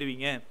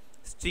நிறுத்திடுவீங்க,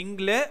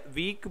 ஸ்ட்ரிங்கில்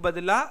விக்கு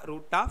பதிலாக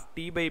root of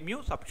D by mu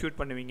substitute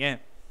பண்ணுவீங்க.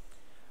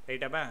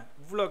 ரைட்டாப்பா?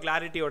 இவ்வளோ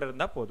கிளாரிட்டியோடு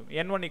இருந்தால் போதும்.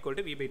 n1 equal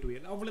to we by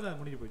 2L, அவ்வளோதான்,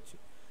 முடிஞ்சு போச்சு.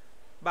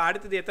 இப்போ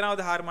அடுத்தது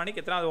எத்தனாவது ஹார்மானிக்,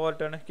 எத்தனாவது over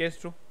turn? Case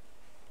true.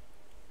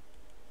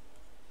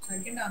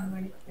 Second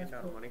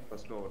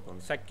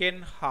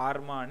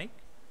harmonic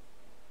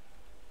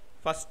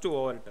first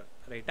over turn.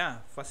 ரைட்டா?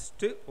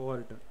 ஃபஸ்ட்டு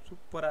ஓவர் டர்ன்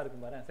சூப்பராக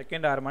இருக்கும் பாரு.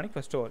 Second harmonic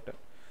first over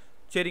turn.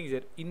 சரிங்க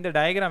சார், இந்த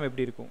டயக்ராம்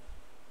எப்படி இருக்கும்?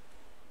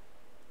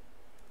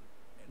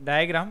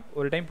 டயக்ராம்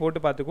ஒரு டைம் போட்டு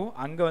பார்த்துக்கும்.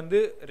 அங்கே வந்து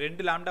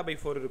 2 லாம்டா பை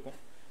 4 இருக்கும்,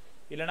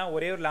 இல்லைனா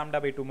ஒரே ஒரு லாம்டா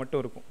பை 2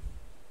 மட்டும் இருக்கும்.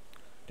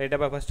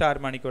 ரைட்டாப்பா? ஃபஸ்ட்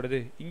ஹார்மானிக்கோடது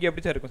இங்கே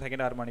எப்படி சார் இருக்கும்?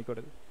 செகண்ட்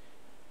ஹார்மானிக்கோடது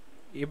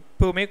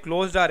எப்போவுமே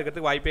க்ளோஸ்டாக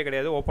இருக்கிறதுக்கு வாய்ப்பே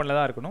கிடையாது, ஓப்பனில்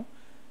தான் இருக்கணும்.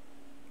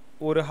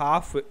 ஒரு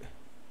ஹாஃபு,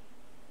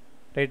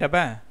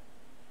 ரைட்டாப்பா?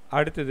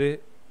 அடுத்தது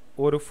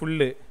ஒரு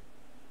ஃபுல்லு,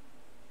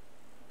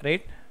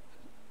 ரைட்?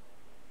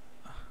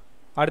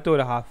 அடுத்து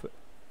ஒரு ஹாஃபு.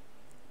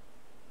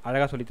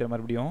 அழகாக சொல்லித்தர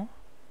மறுபடியும்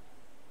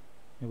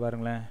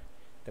பாருங்களேன்.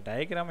 இந்த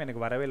டயக்ராம்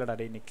எனக்கு வரவே இல்லைடா.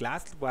 டே, இன்னைக்கு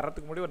கிளாஸுக்கு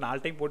வரதுக்கு முன்னாடி ஒரு 4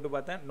 டைம் போட்டு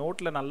பார்த்தேன்,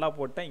 நோட்டில் நல்லா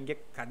போட்டேன், இங்கே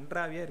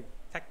கன்றாவியாக இருக்கு.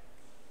 சக்.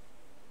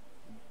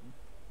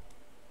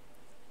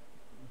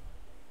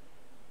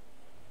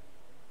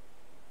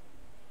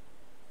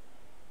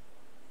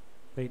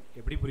 ரைட்,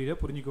 எப்படி புரியுதோ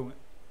புரிஞ்சுக்கோங்க.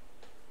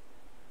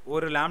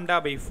 ஒரு லாம்டா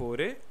பை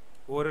 4,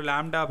 ஒரு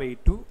லாம்டா பை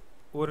 2,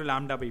 ஒரு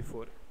லாம்டா பை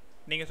 4.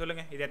 நீங்கள்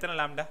சொல்லுங்கள், இது எத்தனை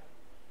லாம்டா?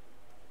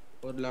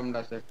 ஒரு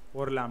லாம்டா சார்.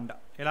 ஒரு லாம்டா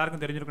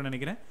எல்லாருக்கும் தெரிஞ்சிருக்குன்னு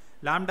நினைக்கிறேன்.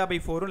 Lambda by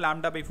 4ம்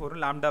lambda by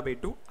 4ம் lambda by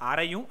 2,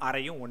 அரையும்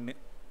அரையும் 1.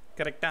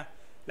 கரெக்டாக?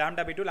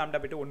 லாம்டா பை 2 லாம்டா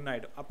பை 2 1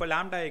 ஆகிடும். அப்போ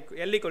lambda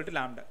L equal to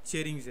lambda.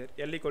 சரிங்க சார்,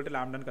 எல் ஈக்குவல் டு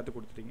லாம்டான்னு கற்றுக்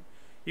கொடுத்துட்டீங்க.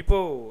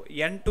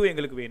 இப்போது n2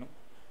 எங்களுக்கு வேணும்.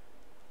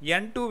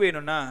 n2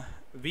 வேணும்னா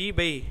வி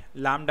பை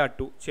லாம்டா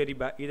 2.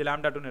 சரிப்பா, இது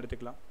லாம்டா 2ன்னு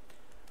எடுத்துக்கலாம்.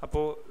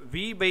 அப்போது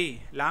வி பை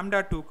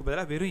லாம்டா 2க்கு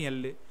பதிலாக வெறும்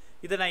எல்.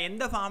 இதை நான்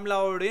எந்த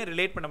ஃபார்முலாவோடையும்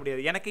ரிலேட் பண்ண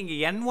முடியாது. எனக்கு இங்கே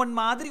n1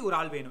 மாதிரி ஒரு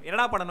ஆள் வேணும்.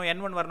 என்னடா பண்ணணும்?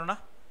 n1 வரணும்னா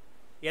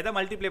எதை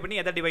மல்டிப்ளை பண்ணி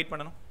எதை டிவைட்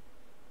பண்ணணும்?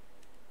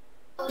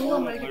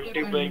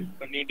 மல்டிப்ளை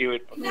பண்ணி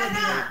டிவைட்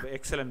பண்ணணும்.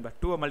 எக்ஸலன்ட் பா.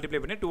 2 மல்டிப்ளை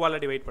பண்ணி 2ஆல்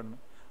டிவைட்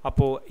பண்ணணும்.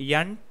 அப்போது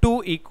n2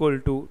 ஈக்குவல்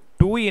டு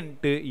 2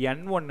 இன்ட்டு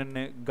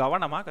n1ன்னு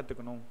கவனமாக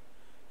கற்றுக்கணும்.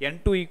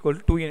 n2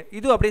 ஈக்குவல் 2,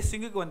 இது அப்படியே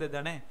ஸ்ட்ரிங்குக்கு வந்தது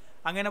தானே.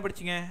 அங்கே என்ன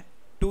படிச்சிங்க?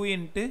 2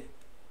 இன்ட்டு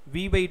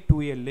வி பை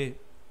 2L.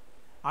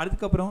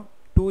 அதுக்கப்புறம்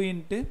 2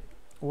 into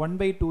 1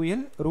 by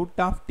 2L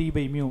root of D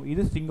by mu.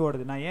 இது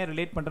ஸ்ட்ரிங்கோடது. நான் ஏன்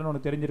ரிலேட் பண்ணுறேன்னு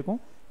உனக்கு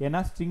தெரிஞ்சிருக்கும்,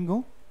 ஏன்னா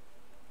ஸ்ட்ரிங்கும்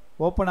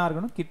ஓப்பனாக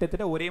இருக்கணும்,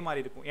 கிட்டத்தட்ட ஒரே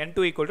மாதிரி இருக்கும்.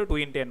 n2 equal to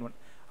 2 into n1.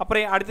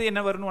 அப்புறம் அடுத்து என்ன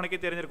வரும்னு உனக்கே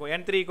தெரிஞ்சிருக்கும்.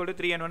 n3 ஈக்குவல் டு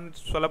 3n1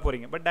 சொல்ல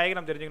போகிறீங்க, பட்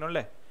டயக்ராம்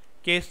தெரிஞ்சுக்கணும்ல.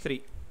 கேஸ் 3.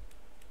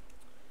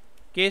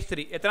 கேஸ்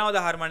 3 எத்தனாவது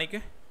ஹார்மானிக்கு?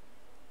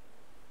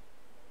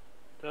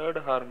 Third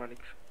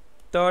harmonic.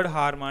 தேர்ட்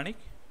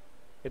ஹார்மானிக்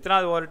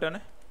எத்தனாவது over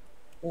turn?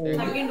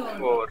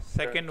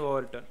 Second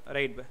over turn.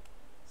 Right by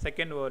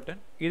second over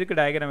turn. இதுக்கு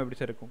டயக்ராம் எப்படி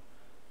சார் இருக்கும்?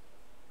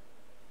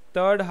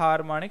 Third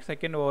harmonic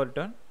second over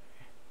turn.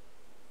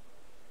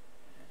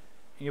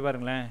 இங்கே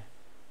பாருங்களேன்,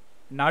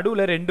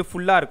 நடுவில் 2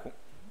 ஃபுல்லாக இருக்கும்,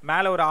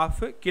 மேலே ஒரு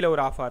ஹாஃபு கீழே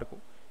ஒரு ஹாஃபாக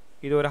இருக்கும்.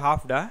 இது ஒரு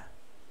ஹாஃப்டா,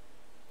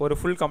 ஒரு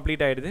ஃபுல்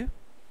கம்ப்ளீட் ஆகிடுது,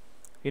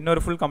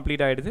 இன்னொரு ஃபுல்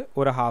கம்ப்ளீட் ஆகிடுது,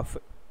 ஒரு ஹாஃபு.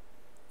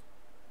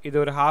 இது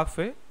ஒரு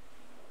ஹாஃபு,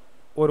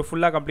 ஒரு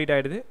ஃபுல்லாக கம்ப்ளீட்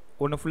ஆகிடுது,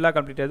 ஒன்று ஃபுல்லாக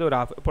கம்ப்ளீட் ஆகிடுது, ஒரு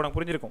ஹாஃப். இப்போ உனக்கு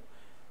புரிஞ்சிருக்கும்.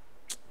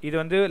 இது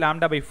வந்து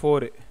லாம்டா பை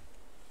 4,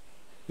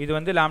 இது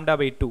வந்து லாம்டா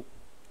பை 2,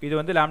 இது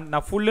வந்து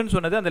நான் ஃபுல்லுன்னு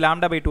சொன்னது அந்த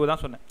லாம்டா பை 2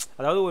 தான் சொன்னேன்.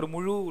 அதாவது ஒரு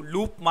முழு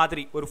லூப்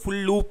மாதிரி, ஒரு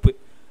ஃபுல்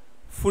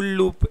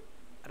லூப்பு.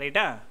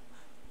 ரைட்டா?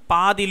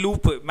 பாதி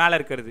லூப்பு மேலே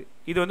இருக்கிறது,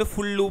 இது வந்து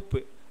ஃபுல் லூப்பு.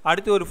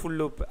 அடுத்து ஒரு ஃபுல்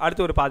லூப்பு,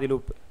 அடுத்து ஒரு பாதி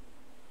லூப்பு.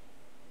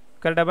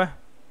 கரெக்டாப்பா?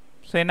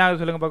 ஸோ என்ன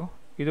ஆகுது சொல்லுங்கள் பார்க்கும்.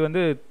 இது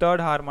வந்து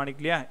தேர்ட் ஹார்மானிக்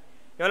இல்லையா?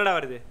 எவ்வளோடா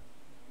வருது?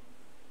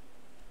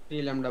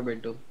 3 லாம்டா பை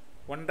 2.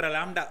 1.5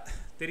 லாம்டா.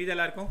 தெரியுது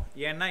எல்லாருக்கும்?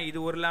 ஏன்னா இது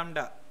ஒரு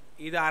லாம்டா,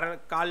 இது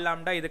கால்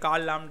லாம்டா, இது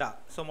கால் லாம்டா.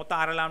 ஸோ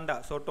மொத்தம் அரை லாம்டா.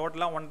 ஸோ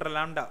டோட்டலாக 1.5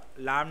 lambda.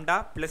 Lambda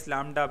plus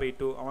lambda by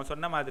 2. அவன்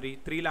சொன்ன மாதிரி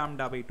 3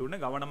 லாம்டா பை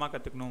 2ன்னு கவனமாக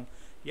கற்றுக்கணும்.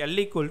 L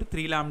equal to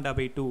 3 lambda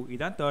by 2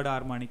 இதான் third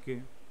ஹார்மானிக்கு.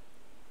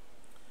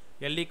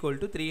 L equal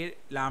to 3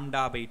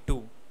 lambda by 2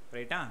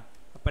 ரைட்டா.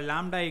 அப்போ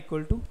lambda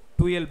equal to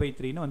 2L by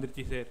 3ன்னு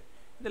வந்துருச்சு சார்.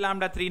 இந்த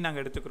lambda 3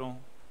 நாங்கள் எடுத்துக்கிறோம்.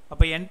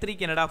 அப்போ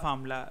N3க்கு என்னடா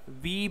formula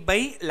V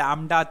by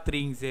lambda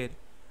 3ங்க sir.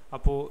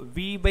 அப்போது V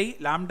by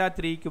lambda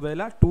 3க்கு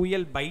பதிலாக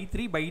 2L by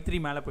 3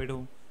 மேலே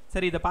போய்டும்.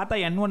 சரி இதை பார்த்தா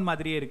N1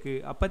 மாதிரியே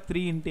இருக்குது. அப்போ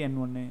 3 into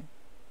N1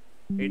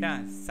 ரைட்டா.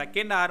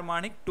 Second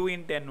harmonic 2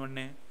 into N1,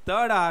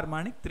 third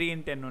harmonic 3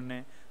 into N1.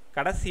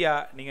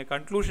 கடைசியாக நீங்கள்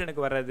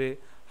கன்க்ளூஷனுக்கு வர்றது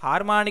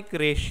ஹார்மானிக்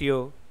ரேஷியோ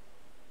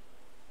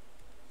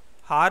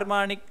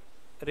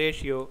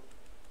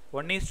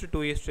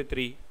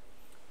 1:2:3,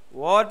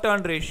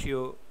 ஓவர்டர்ன்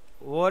ரேஷியோ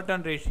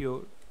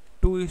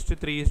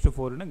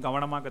 2:3:4ன்னு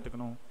கவனமாக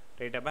கற்றுக்கணும்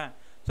ரைட்டாப்பா.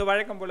 ஸோ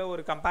வழக்கம் போல்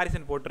ஒரு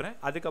கம்பேரிசன் போட்டுறேன்.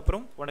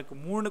 அதுக்கப்புறம் உனக்கு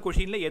 3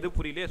 கொஷினில் எது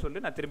புரியலையே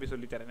சொல்லு, நான் திரும்பி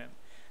சொல்லித்தரேன் நான்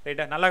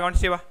ரைட்டா. நல்லா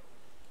கவனிச்சேவா.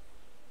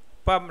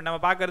 இப்போ நம்ம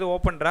பார்க்குறது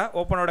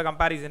ஓப்பனோட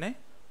கம்பேரிசனு.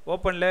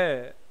 ஓப்பனில்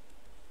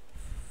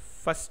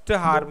ஃபஸ்ட்டு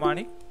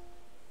ஹார்மானிக்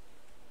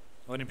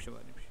ஒரு நிமிஷம்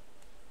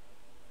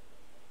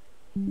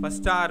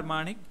first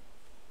harmonic,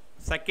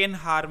 second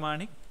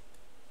harmonic,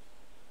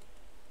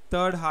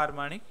 third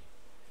harmonic.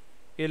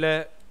 இதில்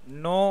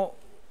no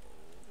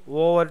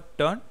over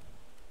turn,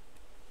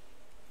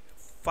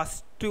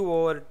 first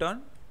over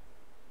turn,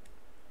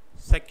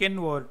 second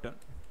over turn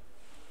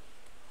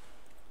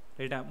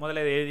ரைட்டா.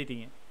 முதல்ல இதை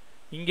எழுதிட்டீங்க.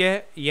 இங்கே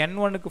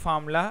N1க்கு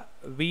formula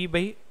V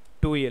by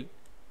 2L,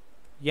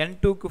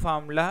 N2க்கு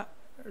formula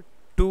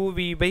 2V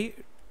by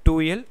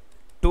 2L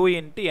 2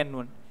 into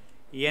N1,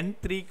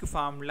 N3க்கு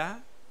formula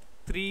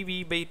 3V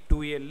by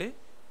 2L,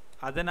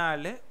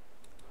 அதனால்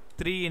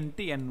 3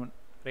 into N1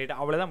 right.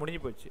 அவ்வளோதான்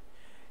முடிஞ்சு போச்சு.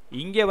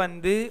 இங்கே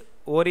வந்து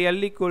ஒரு L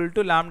equal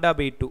to lambda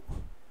by 2,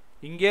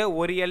 இங்கே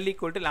ஒரு L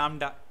equal to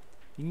lambda,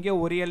 இங்கே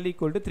ஒரு L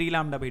equal to 3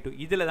 lambda by 2.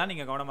 இதில் தான்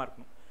நீங்கள் கவனமாக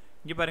இருக்கணும்.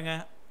 இங்கே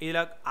பாருங்கள்,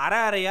 இதில்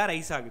அரையாக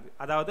ரைஸ் ஆகுது,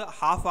 அதாவது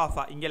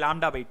ஹாஃபாக இங்கே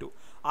லாம்டா பை 2,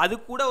 அது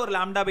கூட ஒரு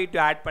லாம்டா பை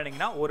 2 ஆட்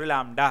பண்ணிங்கன்னா ஒரு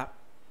லாம்டா,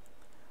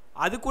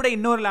 அது கூட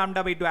இன்னொரு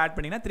லாம்டா பை 2 ஆட்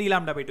பண்ணிங்கன்னா 3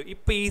 லாம்டா பை 2.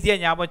 இப்போ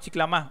ஈஸியாக ஞாபகம்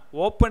வச்சுக்கலாமா?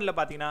 ஓப்பனில்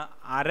பார்த்தீங்கன்னா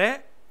அரை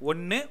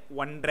 1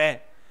 1/2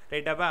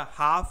 ரைட்டாப்பா,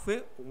 half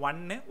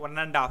 1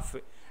 1.5,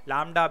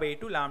 lambda by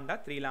 2 lambda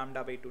 3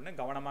 lambda by 2ன்னு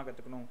கவனமாக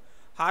கற்றுக்கணும்.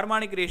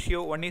 ஹார்மானிக்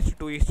ரேஷியோ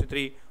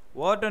 1:2:3,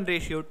 ஓவர்டர்ன்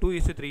ரேஷியோ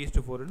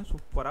 2:3:4ன்னு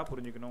சூப்பராக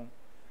புரிஞ்சுக்கணும்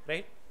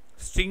ரைட்.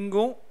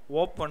 ஸ்ட்ரிங்கும்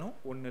ஓப்பனும்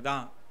ஒன்று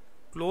தான்,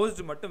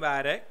 க்ளோஸ்டு மட்டும்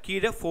வேறு.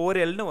 கீழே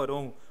 4Lன்னு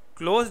வரும்,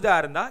 க்ளோஸ்டாக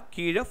இருந்தால்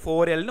கீழே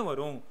 4Lன்னு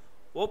வரும்,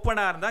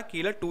 ஓப்பனாக இருந்தால்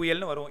கீழே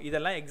 2Lன்னு வரும்.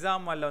 இதெல்லாம்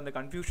எக்ஸாம் ஹாலில் வந்து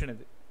கன்ஃபியூஷன்.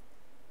 இது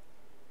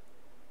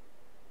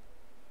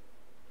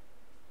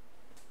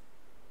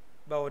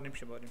ஒரு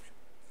நிமிஷம்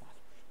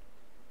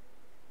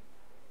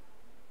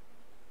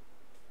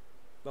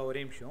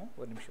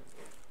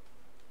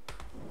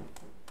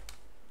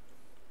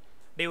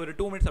டே ஒரு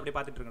 2 minutes அப்படியே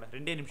பார்த்துட்டு இருக்கடா,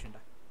 2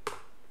 நிமிஷம்டா.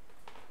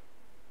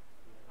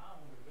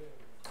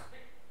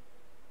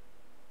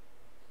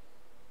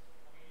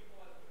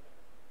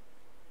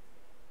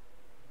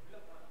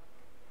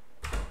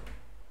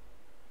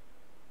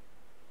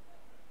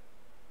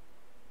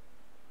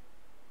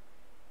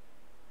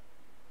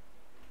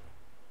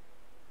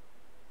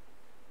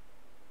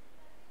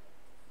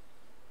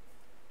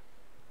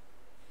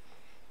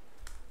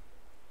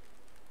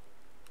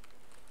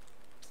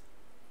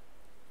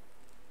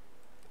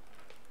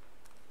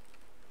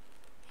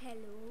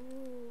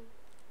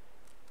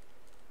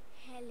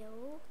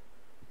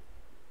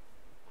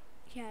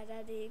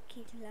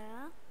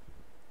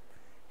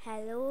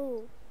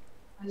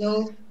 Hello.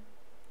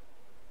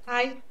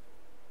 Hi.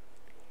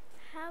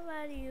 How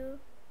are you?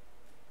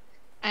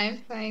 I'm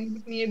fine.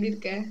 நீ எப்படி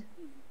இருக்க?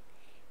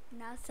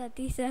 நான்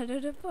சதீஷ்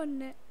சாரோட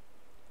பொண்ணு.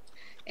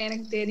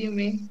 எனக்கு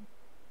தெரியுமே.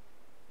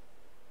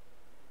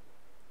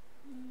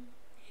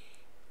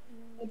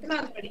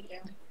 எத்தனாவது படிக்கிற?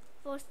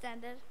 4th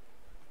standard.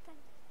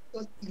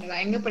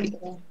 எங்க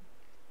படிக்கிற?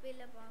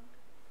 வில்லபாங்.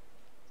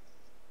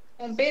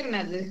 உன் பேர்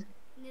என்னது?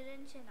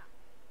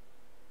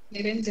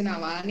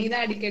 நிரஞ்சனாவா?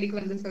 நீதான் அடிக்கடி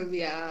வந்து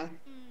சொல்வியா?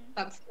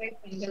 சப்ஸ்கிரைப்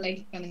பண்ணுங்க,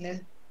 லைக் பண்ணுங்க.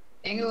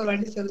 எங்க ஒரு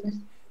வாட்டி சொல்லு.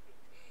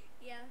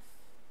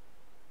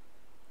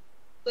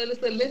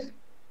 சொல்லு.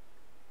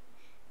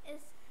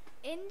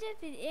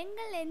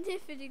 எங்கள்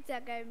என்ஜாய் பிசிக்ஸ்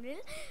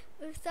அகாடமியில்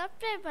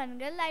சப்ஸ்கிரைப்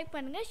பண்ணுங்க, லைக்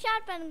பண்ணுங்க,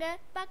 ஷேர் பண்ணுங்க,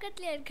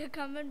 பக்கத்துல இருக்க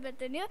கமெண்ட்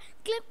பட்டனையும்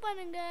கிளிக்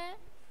பண்ணுங்க.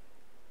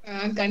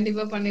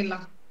 கண்டிப்பா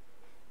பண்ணிடலாம்.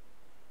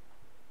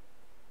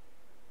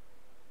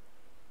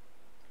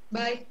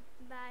 பாய்.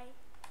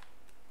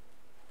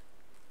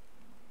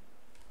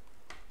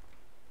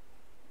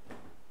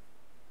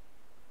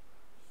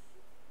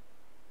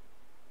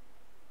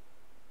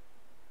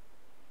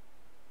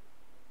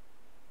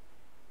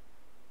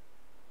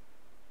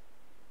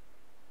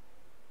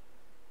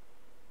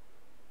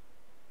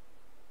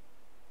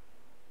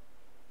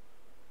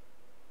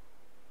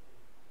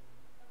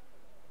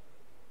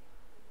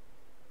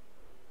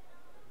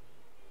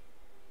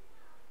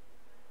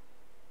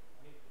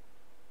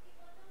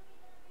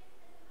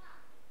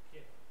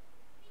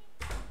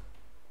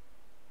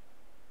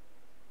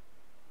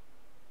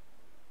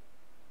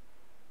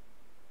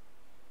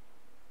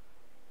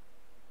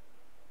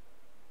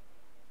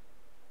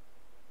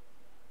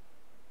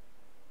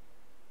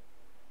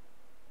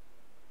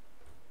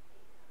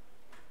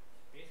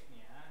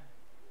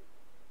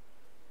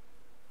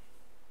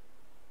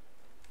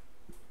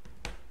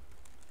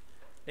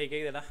 டேய்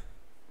கேக்குதாடா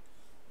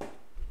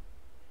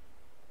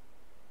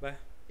பை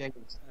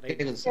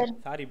கேக்குது சார்.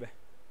 சாரி பை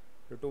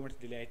ஒரு 2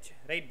 மினிட்ஸ் டிலே ஆயிடுச்சு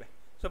right by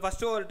so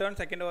first over turn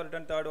second over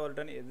turn third over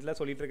turn எதில்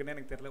சொல்லிட்டு இருக்கேன்னு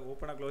எனக்கு தெரியல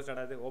ஓப்பனாக க்ளோஸ்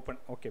ஆடாது open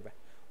okay bye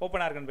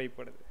open organ pipe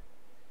போடுது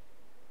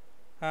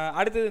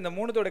அடுத்தது இந்த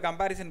மூணுத்தோட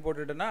கம்பேரிசன்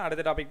போட்டுட்டோன்னா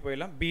அடுத்த டாபிக்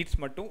போயிடலாம் பீட்ஸ்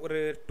மட்டும் ஒரு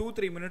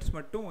 2-3 மினிட்ஸ்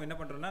மட்டும் என்ன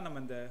பண்ணுறோன்னா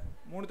நம்ம இந்த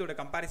மூணுத்தோட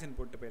கம்பேரிசன்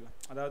போட்டு போயிடலாம்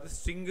அதாவது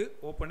ஸ்ட்ரிங்கு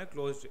ஓப்பனு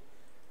க்ளோஸ்டு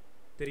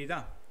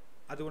தெரியுதா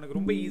அது உனக்கு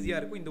ரொம்ப ஈஸியாக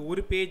இருக்கும் இந்த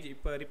ஒரு பேஜ்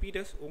இப்போ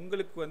ரிப்பீட்டர்ஸ்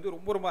உங்களுக்கு வந்து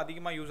ரொம்ப ரொம்ப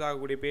அதிகமாக யூஸ்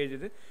ஆகக்கூடிய பேஜ்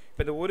இது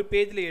இப்போ இந்த ஒரு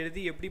பேஜில்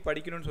எழுதி எப்படி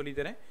படிக்கணும்னு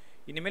சொல்லித்தரேன்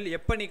இனிமேல்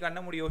எப்போ நீ கண்ண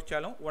முடி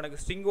யோசிச்சாலும் உனக்கு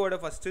ஸ்ட்ரிங்கோட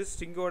first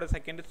ஸ்ட்ரிங்கோட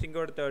second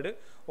ஸ்ட்ரிங்கோட third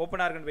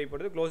open organ pipe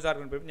போடுறது க்ளோஸ்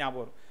ஆர்கன் பைப்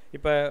ஞாபகம் வரும்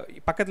இப்போ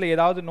பக்கத்தில்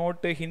ஏதாவது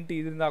நோட்டு ஹிண்ட்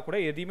இது இருந்தால் கூட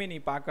எதையுமே நீ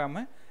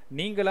பார்க்காம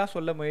நீங்களாக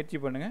சொல்ல முயற்சி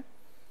பண்ணுங்கள்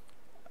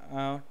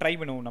ட்ரை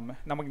பண்ணுவோம்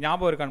நமக்கு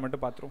ஞாபகம் இருக்கான்னு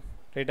மட்டும் பார்த்துருவோம்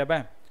ரைட்டாப்பா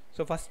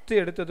ஸோ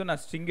ஃபஸ்ட்டு எடுத்ததும்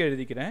நான் ஸ்ட்ரிங்கை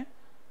எழுதிக்கிறேன்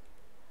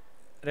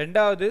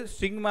ரெண்டாவது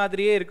ஸ்ட்ரிங்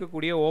மாதிரியே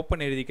இருக்கக்கூடிய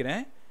ஓப்பன் எழுதிக்கிறேன்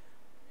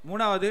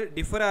மூணாவது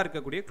டிஃபராக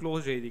இருக்கக்கூடிய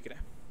க்ளோஸ்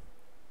எழுதிக்கிறேன்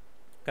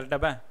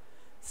கரெக்டாப்பா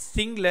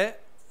ஸ்ட்ரிங்கில்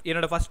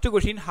என்னோட ஃபஸ்ட்டு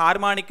கொஷின்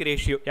ஹார்மானிக்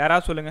ரேஷியோ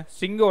யாராவது சொல்லுங்கள்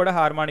ஸ்ட்ரிங்கோட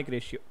harmonic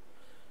ratio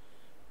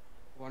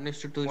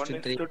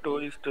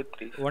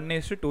 1:2:3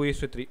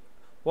 1:2:3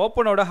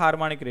 ஓப்பனோட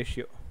harmonic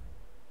ratio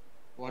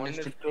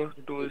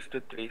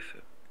 1:2:3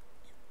 sir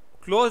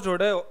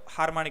க்ளோஸ்டோட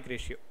harmonic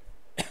ratio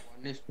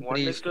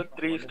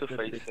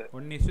 1:3:5 sir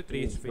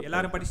 1:3:5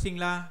 எல்லாரும்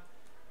படிச்சிங்களா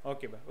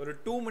ஓகே பா ஒரு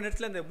 2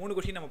 மினிட்ஸில் இந்த 3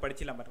 கொஷின் நம்ம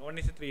படிச்சிடலாம் பாருங்க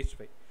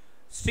 1:3:5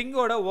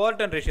 ஸ்ட்ரிங்கோட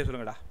ஓவர்டன் ரேஷியோ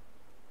சொல்லுங்கடா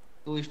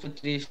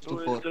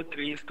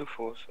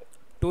 2:3:4 சார்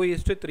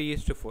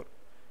 2:3:4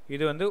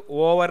 இது வந்து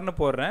ஓவர்னு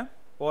போடுறேன்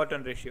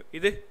ஓவர்டன் ரேஷியோ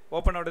இது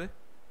ஓப்பனோடது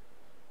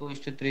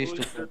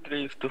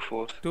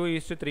 2:3:4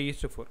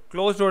 2:3:4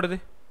 க்ளோஸ்டோடது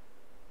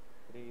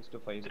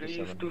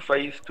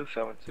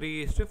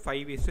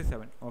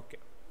 3:5:7 ஓகே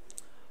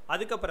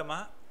அதுக்கப்புறமா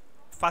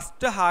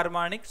first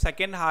harmonic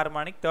second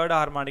harmonic third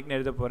ஹார்மானிக்னு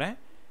எழுத போகிறேன்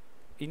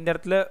இந்த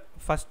இடத்துல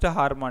ஃபஸ்ட்டு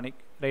ஹார்மானிக்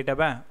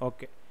ரைட்டாப்பா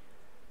ஓகே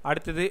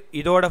அடுத்தது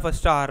இதோட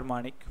ஃபஸ்ட்டு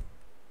ஹார்மானிக்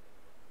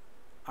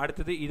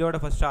அடுத்தது இதோட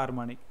ஃபஸ்ட்டு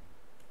ஹார்மானிக்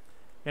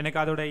எனக்கு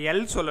அதோட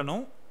எல்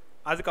சொல்லணும்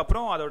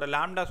அதுக்கப்புறம் அதோட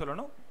லாம்டா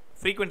சொல்லணும்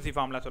ஃப்ரீக்வன்சி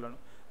ஃபார்முலா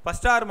சொல்லணும்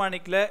ஃபஸ்ட்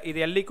ஹார்மானிக்கில் இது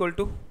L equal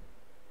to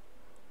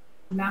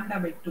lambda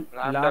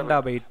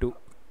by 2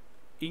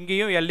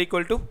 இங்கேயும் L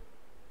equal to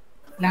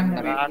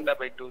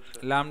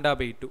lambda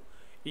by 2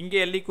 இங்கே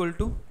L equal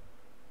to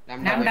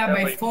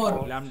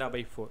lambda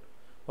by 4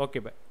 okay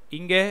bye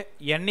இங்கே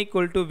n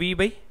equal to v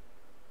by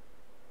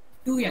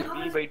 2l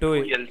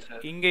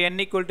இங்கே n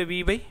equal to v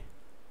by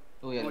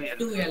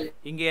 2l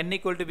இங்கே n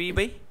equal to v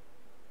by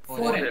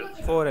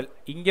 4l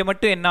இங்கே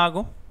மட்டும் என்ன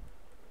ஆகும்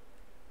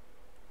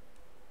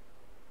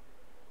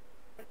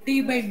t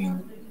by mu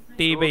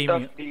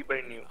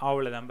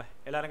அவ்வளோதான் by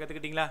எல்லாரும்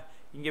கற்றுக்கிட்டீங்களா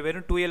இங்கே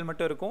வெறும் 2l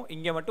மட்டும் இருக்கும்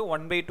இங்கே மட்டும்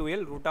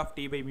 1/2l root of t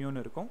by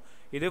மியூன்னு இருக்கும்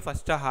இது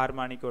ஃபஸ்ட்டு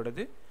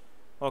ஹார்மானிக்கோடது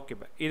ஓகே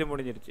பை இது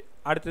முடிஞ்சிருச்சு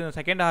அடுத்தது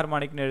செகண்ட்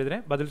ஹார்மானிக்னு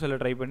எழுதுகிறேன் பதில் சொல்ல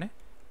ட்ரை பண்ணு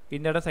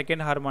இந்த இடம்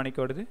செகண்ட்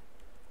ஹார்மானிக்கோடது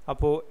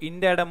அப்போது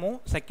இந்த இடமும்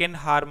செகண்ட்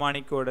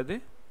ஹார்மானிக்கோடது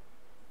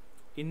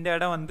இந்த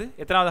இடம் வந்து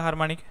எத்தனாவது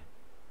harmonic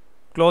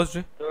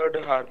closed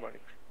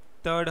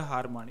third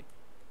harmonic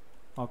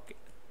okay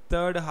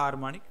third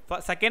harmonic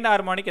second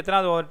harmonic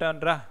எத்தனாவது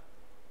ஓவர்டர்ன்றா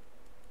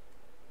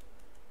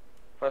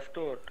ஃபர்ஸ்ட்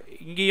ஓவர்டர்ன்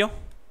இங்கேயும்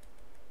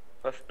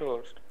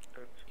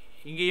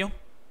இங்கேயும்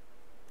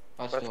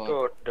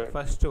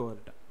ஃபர்ஸ்ட்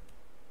ஓவர்டர்ன்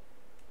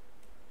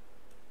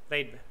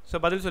ரைட் ஸோ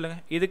பதில்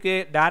சொல்லுங்கள் இதுக்கு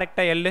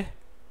டைரெக்டாக எல்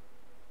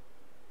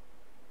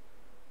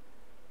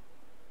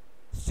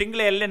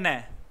ஸ்ட்ரிங்கில் எல் என்ன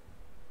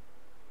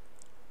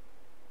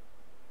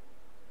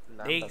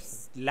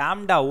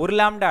லாம்டா ஒரு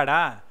லாம்டாடா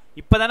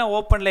இப்போ தானே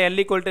ஓப்பனில் எல்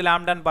ஈக்குவல் டு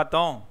லாம்டான்னு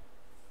பார்த்தோம்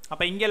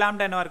அப்போ இங்கே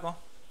லாம்டா என்னவா இருக்கும்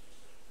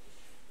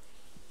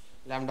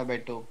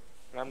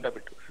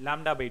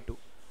லாம்டா பை 2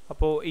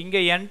 அப்போது இங்கே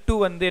n2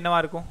 வந்து என்னவா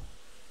இருக்கும்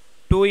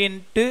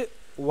 2 ×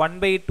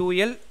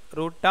 1/2l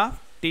root of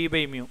t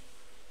by mu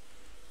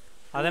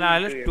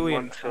அதனால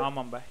 2n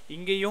ஆமாம்பா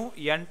இங்கேயும்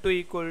n2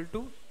 equal to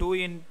 2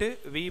 ×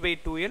 v by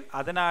 2l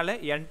அதனால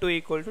n2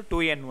 ஈக்குவல் டு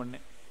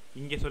 2n1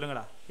 இங்கே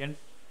சொல்லுங்கடா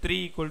n3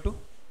 equal to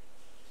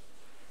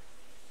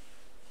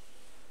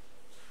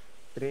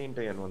 3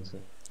 × n1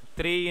 sir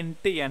 3 ×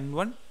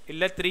 n1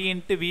 இல்லை 3 ×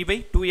 v by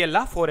 2l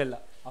 4l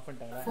of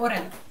பண்ணிட்டாங்களா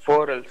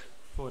 4l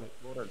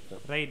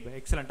ரைட் பை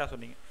எக்ஸலண்ட்டாக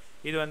சொன்னீங்க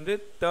இது வந்து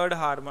தேர்ட்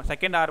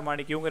செகண்ட்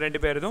ஹார்மானிக் இவங்க ரெண்டு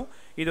பேருதும்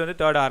இது வந்து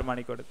தேர்ட்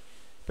ஹார்மானிக்கோடது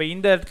இப்போ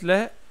இந்த இடத்துல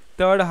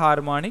தேர்ட்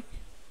ஹார்மானிக்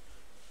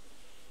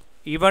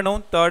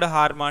இவனும் தேர்ட்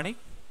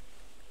ஹார்மானிக்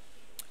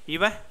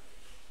இவன்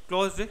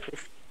closed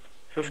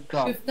fifth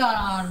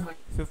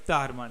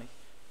harmonic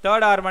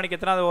third harmonic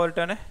எத்தனாவது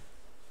ஓவர்டர்னு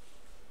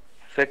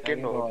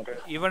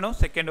இவனும்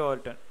செகண்ட்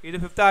ஓவர்டர்ன் இது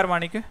fifth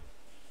ஹார்மானிக்கு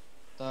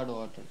third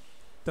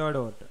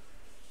overturn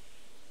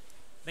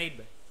right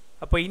by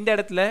அப்போ இந்த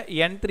இடத்துல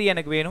n3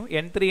 எனக்கு வேணும்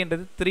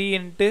n3ன்றது 3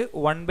 ×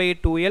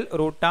 1/2l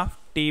root of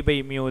t by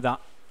mu தான்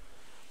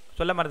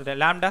சொல்ல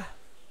மறந்துட்டேன் லாம்டா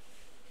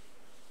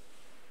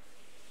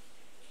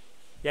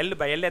எல்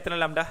பை எல் எத்தனை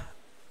lambda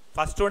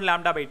first one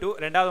lambda by 2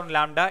 ரெண்டாவது ஒன்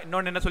லாம்டா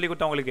இன்னொன்று என்ன சொல்லி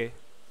கொடுத்தோம் உங்களுக்கு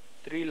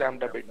 3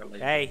 லாம்டா பை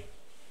 2 ஏய்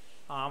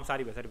ஆமாம்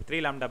சாரி 3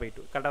 lambda by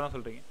 2 கரெக்டாக தான்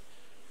சொல்கிறீங்க.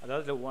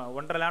 அதாவது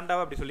 1.5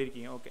 லாம்டாவை அப்படி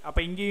சொல்லியிருக்கீங்க. ஓகே, அப்போ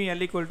இங்கேயும்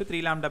L equal to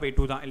 3 lambda by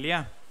 2 தான் இல்லையா?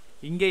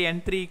 இங்கே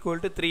N3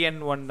 ஈக்குவல் டு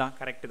 3N1 தான்,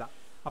 கரெக்டு தான்.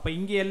 அப்போ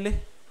இங்கே L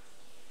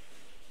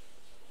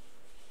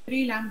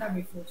 3 lambda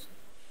by 4 sir.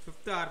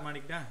 Fifth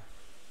harmonic தான்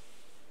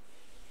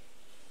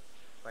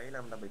 5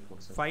 lambda by 4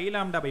 sir. 5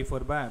 lambda by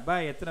 4 பா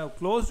எத்தனை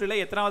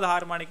க்ளோஸ்டில் எத்தனாவது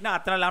ஹார்மானிக்னா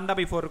அத்தனை lambda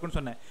by 4 இருக்குன்னு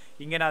சொன்னேன்.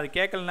 இங்கே நான் அது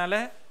கேட்கலனால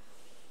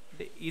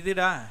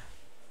இதுடா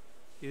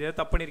இதே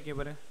தப்பு பண்ணியிருக்கேன்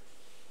பாரு.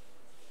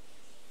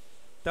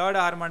 தேர்ட்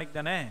ஹார்மானிக்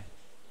தானே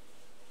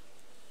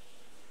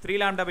 3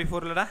 lambda by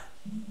 4 இல்லடா?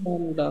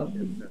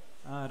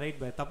 ரைட்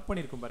பா, தப்பு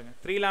பண்ணியிருக்கும் பாருங்க.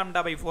 3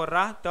 lambda by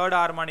 4 தேர்ட்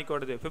ஹார்மானிக்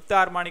ஓடுது, ஃபிஃப்த்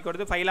ஹார்மானிக்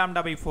ஓடுது 5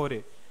 lambda by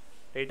 4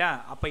 ரைட்டா?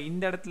 அப்போ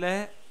இந்த இடத்துல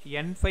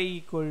N5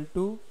 equal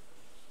to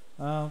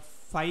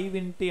 5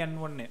 into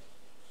N1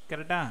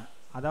 கரெக்டா?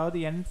 அதாவது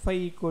N5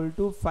 equal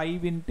to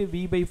 5 into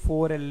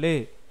V/4L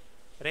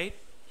right?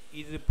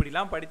 இது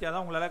இப்படிலாம்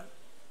படித்தாதான் உங்களால்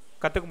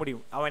கற்றுக்க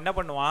முடியும். அவன் என்ன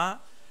பண்ணுவான்,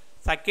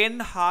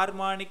 second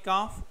harmonic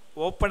of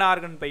open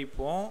organ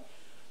பைப்பும்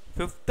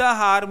fifth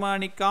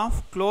harmonic of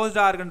closed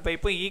organ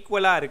பைப்பும்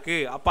ஈக்குவலாக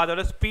இருக்குது. அப்போ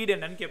அதோட ஸ்பீடு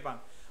என்னன்னு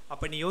கேட்பாங்க.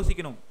 அப்போ நீ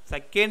யோசிக்கணும்,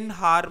 செகண்ட்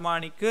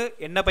ஹார்மானிக்கு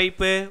என்ன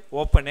பைப்பு?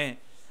 ஓப்பனு.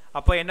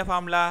 அப்போ என்ன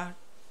formula?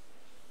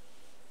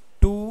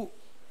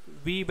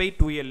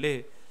 2V/2L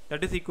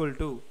that is equal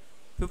to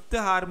fifth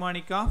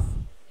harmonic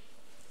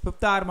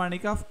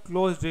of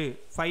closed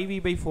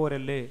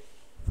 5V/4L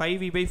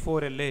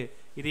 5V/4L.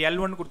 இது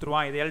L1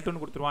 கொடுத்துருவான், இது L2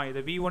 கொடுத்துருவான், இது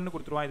V1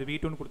 கொடுத்துருவான், இது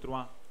V2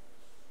 கொடுத்துருவான்.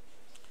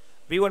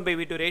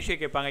 V1/V2 ரேஷியோ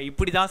கேட்பாங்க.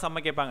 இப்படி தான் சம்ம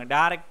கேட்பாங்க.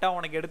 டேரெக்டாக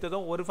உனக்கு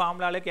எடுத்ததும் ஒரு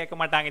ஃபார்முலாலே கேட்க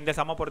மாட்டாங்க. இந்த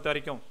சம்ம பொறுத்த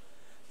வரைக்கும்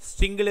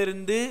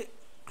ஸ்ட்ரிங்கிலிருந்து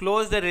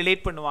க்ளோஸ்டை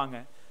ரிலேட் பண்ணுவாங்க,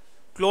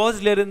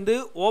 க்ளோஸ்லேருந்து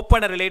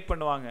ஓப்பனை ரிலேட்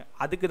பண்ணுவாங்க.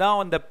 அதுக்கு தான்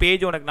அந்த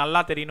பேஜ் உனக்கு நல்லா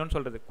தெரியணும்னு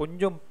சொல்கிறது.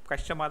 கொஞ்சம்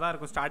கஷ்டமாக தான்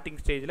இருக்கும் ஸ்டார்டிங்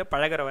ஸ்டேஜில்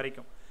பழகிற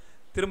வரைக்கும்.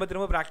 திரும்ப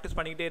திரும்ப ப்ராக்டிஸ்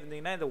பண்ணிக்கிட்டே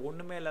இருந்தீங்கன்னா இந்த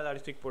ஒன்றுமே இல்லாத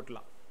அடிஸ்டிக்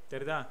போட்டலாம்.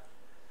 தெரியுதா?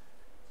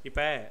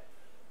 இப்போ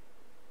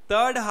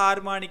தேர்ட்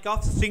ஹார்மானிக்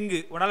ஆஃப் ஸ்ட்ரிங்கு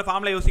உன்னால்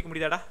ஃபார்முலா யோசிக்க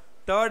முடியாதாடா?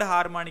 தேர்ட்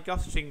ஹார்மானிக்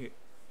ஆஃப் ஸ்ட்ரிங்கு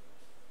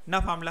என்ன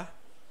formula?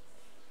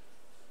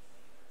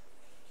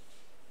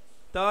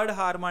 Third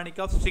harmonic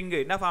of string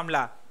என்ன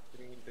formula?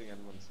 3 into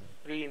N1 sir.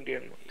 3 into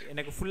N1.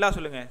 எனக்கு ஃபுல்லாக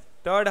சொல்லுங்கள்.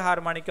 Third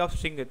harmonic of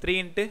string 3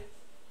 into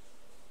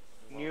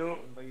mu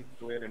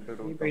 1/2L into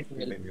root of T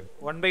by mu.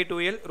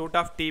 1/2L root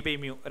of T by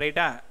mu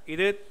ரைட்டா?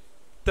 இது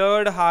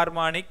third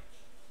harmonic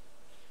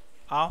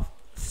of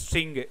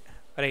string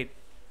right.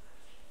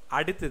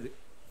 அடுத்தது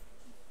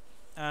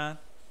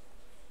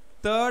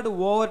third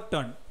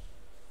overturn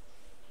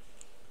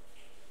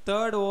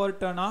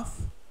of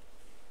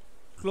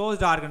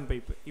closed organ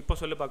pipe. இப்போ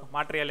சொல்லு பார்க்க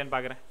மாற்றியாலன்னு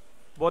பார்க்குறேன்.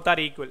 both are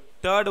equal.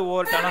 third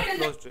overturn of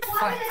closed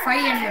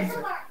 5 N1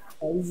 sir.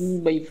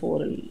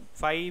 5V/4L.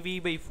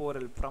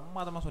 5V/4L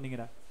பிரமாதமாக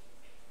சொன்னீங்கடா.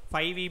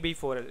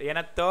 5V/4L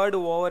ஏன்னா third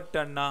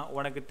ஓவர்டர்ன்னா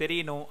உனக்கு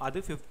தெரியணும் அது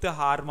ஃபிஃப்த்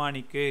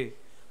ஹார்மானிக்கு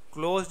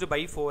க்ளோஸ்டு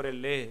பை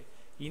 4L.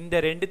 இந்த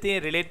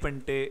ரெண்டுத்தையும் ரிலேட்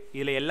பண்ணிட்டு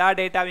இதில் எல்லா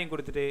டேட்டாவையும்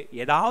கொடுத்துட்டு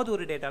ஏதாவது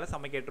ஒரு டேட்டாவில்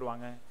சம்மை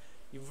கேட்டுருவாங்க.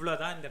 இவ்வளோ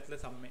தான் இந்த இடத்துல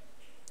சம்மை.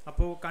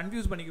 அப்போது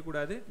கன்ஃபியூஸ்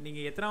பண்ணிக்கக்கூடாது.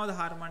 நீங்கள் எத்தனாவது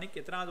ஹார்மானிக்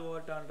எத்தனாவது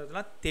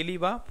ஓவர்டர்ன்றதுலாம்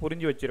தெளிவாக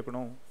புரிஞ்சு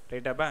வச்சுருக்கணும்.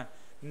 ரைட்டாப்பா?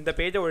 இந்த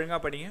பேஜை ஒழுங்காக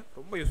படிங்க,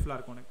 ரொம்ப யூஸ்ஃபுல்லாக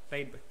இருக்கும் உனக்கு.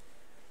 Right by.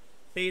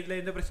 இதில்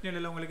எந்த பிரச்சனையும்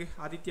இல்லை உங்களுக்கு?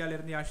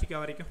 ஆதித்யாவிலேருந்து யாஷிகா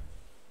வரைக்கும்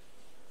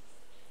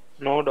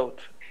No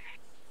doubts.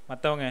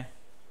 மற்றவங்க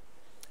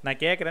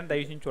நான் கேட்குறேன்னு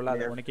தயவு செஞ்சு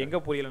சொல்லாத. உனக்கு எங்கே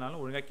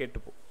புரியலைனாலும் ஒழுங்காக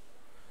கேட்டுப்போம்.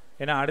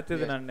 ஏன்னா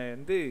அடுத்தது நான்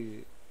வந்து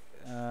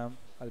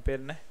அது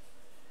பேர் என்ன,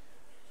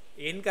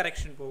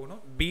 என்கரெக்ஷன்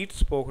போகணும்,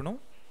 பீட்ஸ் போகணும்.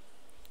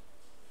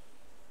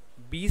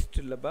 பீஸ்ட்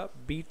இல்லைப்பா,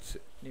 பீட்ஸ்.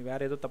 நீ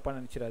வேறு ஏதோ தப்பாக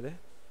நினச்சிடாது.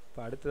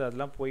 இப்போ அடுத்தது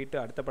அதெல்லாம் போயிட்டு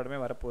அடுத்த படமே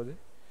வரப்போகுது.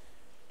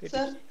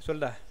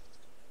 சொல்டா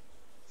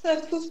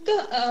சார். ஃபிஃப்த்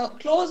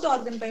க்ளோஸ்ட்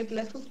ஆர்கன்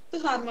பைப்ல ஃபிஃப்த்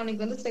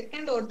ஹார்மோனிக் வந்து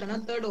செகண்ட் ஓவர்டர்னா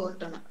தேர்ட்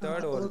ஓவர்டர்னா?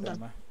 Third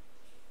ஓவர்டர்மா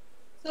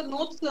sir.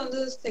 நோட்ஸ்ல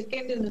வந்து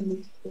செகண்ட்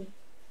இருந்துச்சு.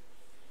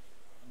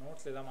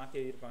 நோட்ஸ்ல தான் மாற்றி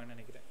எழுதியிருப்பாங்கன்னு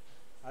நினைக்கிறேன்.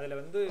 அதில்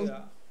வந்து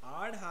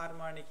ஆட்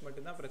ஹார்மானிக்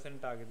மட்டும்தான்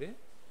ப்ரெசென்ட் ஆகுது.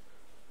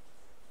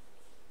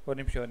 ஒரு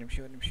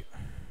நிமிஷம்.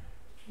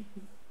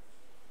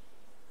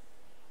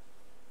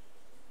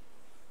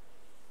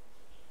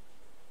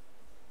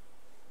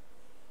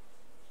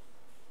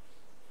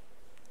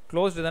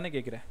 க்ளோஸ்டு தானே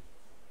கேட்குறேன்?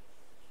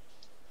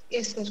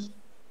 Yes sir.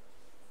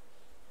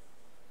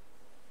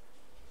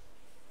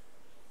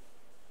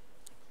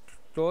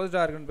 Closed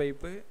organ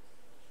pipe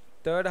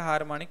third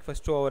harmonic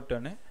first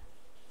ஓவர்டர்னு,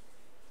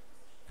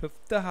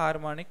 fifth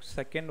harmonic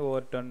second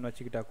overturn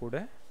வச்சுக்கிட்டா கூட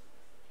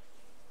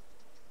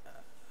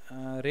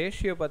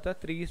ரேஷியோ பார்த்தா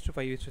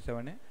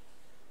 3:5:7.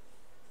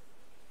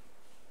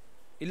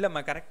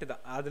 இல்லைம்மா கரெக்டு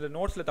தான். அதில்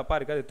நோட்ஸில் தப்பாக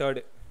இருக்குது. அது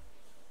தேர்டு.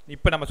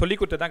 இப்போ நம்ம சொல்லி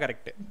கொடுத்தது தான்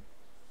correct.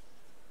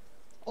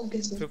 Okay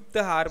sir. Fifth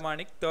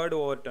harmonic third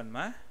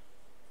ஓவர்டர்ன்மா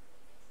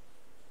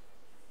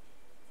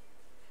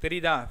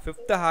தெரியுதா?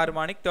 Fifth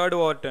harmonic third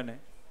ஓவர்டர்னு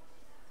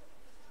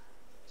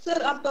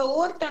sir. அப்ப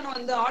ஓவர்டர்ன்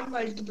வந்து ஆட்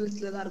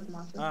மல்டிபிள்ஸ்ல தான்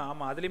இருக்குமா சார்?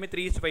 ஆமா, அதுலயுமே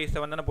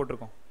 3:5:7 தான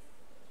போட்டுருக்கோம்.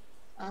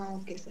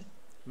 Okay sir.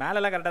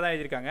 மேலலாம் கரெக்டாக தான்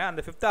எழுதியிருக்காங்க.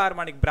 அந்த ஃபிஃப்த்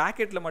ஹார்மானிக்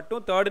பிராக்கெட்ல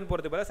மட்டும் தேர்டுன்னு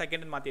போகிறதுக்கு பதிலாக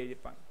செகண்ட்னு மாற்றி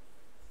எழுதியிருப்பாங்க.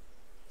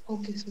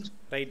 Okay sir.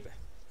 ரைட்.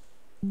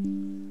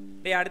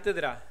 டேய்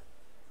அடுத்ததுடா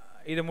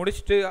இதை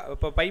முடிச்சுட்டு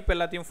இப்போ பைப்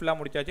எல்லாத்தையும் ஃபுல்லாக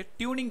முடிச்சாச்சு.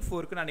 டியூனிங்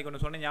ஃபோர்க்கு நான் அன்றைக்கி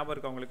ஒன்று சொன்ன ஞாபகம்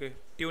இருக்கா உங்களுக்கு?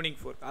 டியூனிங்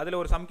ஃபோர்க் அதில்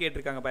ஒரு சம்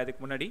கேட்டிருக்காங்கப்பா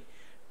இதுக்கு முன்னாடி.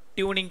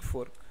 டியூனிங்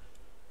ஃபோர்க்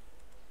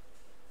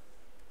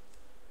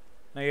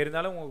நான்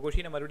இருந்தாலும் உங்கள்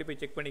கொஷினை மறுபடியும்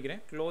போய் செக்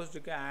பண்ணிக்கிறேன்.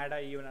 க்ளோஸ்டுக்கு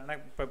ஆடாக ஈவன்.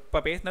 ஆனால் இப்போ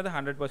பேசினது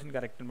 100%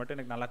 கரெக்ட்னு மட்டும்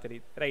எனக்கு நல்லா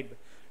தெரியுது. Right.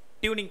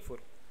 Tuning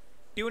fork.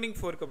 Tuning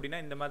fork அப்படின்னா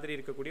இந்த மாதிரி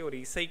இருக்கக்கூடிய ஒரு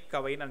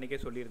இசைக்கவைன்னு அன்றைக்கே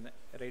சொல்லியிருந்தேன்.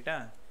 ரைட்டா?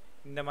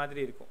 இந்த மாதிரி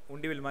இருக்கும்,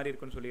 உண்டிவில் மாதிரி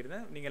இருக்குன்னு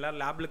சொல்லியிருந்தேன். நீங்கள்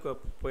எல்லோரும் லேப்லுக்கு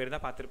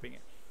போயிருந்தால் பார்த்துருப்பீங்க.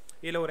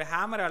 இதில் ஒரு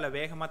ஹேமரால்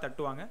வேகமாக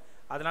தட்டுவாங்க,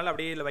 அதனால்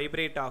அப்படியே இதில்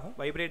வைப்ரேட் ஆகும்.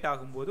 வைப்ரேட்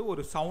ஆகும்போது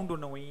ஒரு சவுண்ட்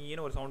ஒன்று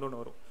ஒயின்னு ஒரு சவுண்ட் ஒன்று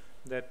வரும்.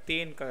 இந்த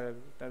தேன்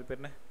அது பேர்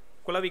என்ன,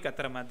 குளவி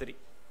கத்துற மாதிரி.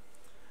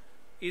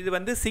 இது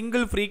வந்து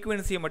சிங்கிள்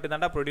ஃப்ரீக்குவென்சியை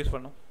மட்டும்தான்டா ப்ரொடியூஸ்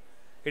பண்ணும்.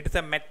 It is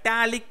a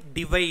metallic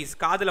device.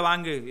 காதில்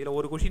வாங்கு, இதில்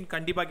ஒரு கொஷின்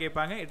கண்டிப்பாக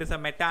கேட்பாங்க. It is a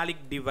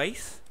metallic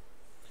device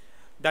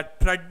that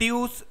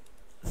produce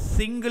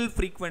single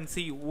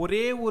frequency.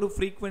 ஒரே ஒரு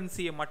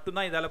ஃப்ரீக்வன்சியை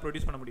மட்டும்தான் இதால்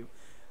ப்ரொடியூஸ் பண்ண முடியும்.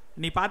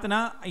 நீ பார்த்தனா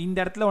இந்த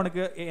இடத்துல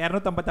உனக்கு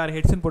 256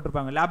 ஹெட்ஸ்ன்னு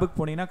போட்டிருப்பாங்க. லேபுக்கு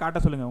போனீங்கன்னா காட்ட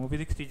சொல்லுங்கள், உங்கள்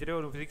ஃபிசிக்ஸ் டீச்சரே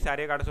ஒரு ஃபிசிக்ஸ்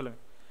சாரியே காட்ட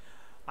சொல்லுங்கள்.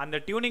 அந்த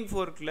டியூனிங்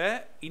ஃபோர்க்கில்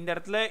இந்த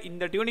இடத்துல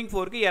இந்த டியூனிங்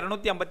ஃபோர்க்கு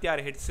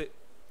 256 ஹெட்ஸு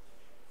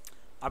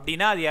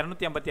அப்படின்னா அது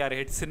 256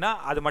 ஹெட்ஸுன்னா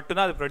அது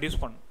மட்டும்தான் அது ப்ரொடியூஸ்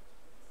பண்ணும்.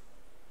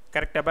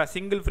 கரெக்டாப்பா?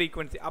 Single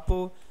frequency.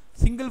 அப்போது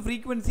சிங்கிள்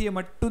ஃப்ரீக்வன்சியை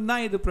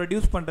மட்டும்தான் இது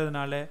ப்ரொடியூஸ்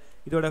பண்ணுறதுனால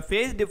இதோட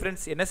ஃபேஸ்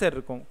டிஃப்ரென்ஸ் என்ன சார்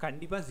இருக்கும்?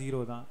 கண்டிப்பாக 0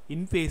 தான்,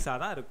 இன்ஃபேஸாக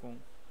தான் இருக்கும்.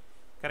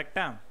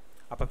 கரெக்டாக?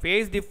 அப்போ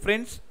phase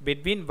difference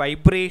between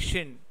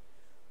vibration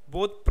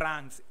both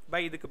prongs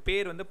by இதுக்கு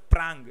பேர் வந்து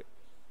ப்ராங்,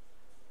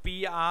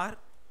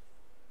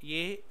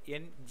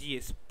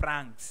 PRANGS,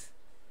 ப்ராங்ஸ்.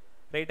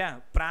 ரைட்டா?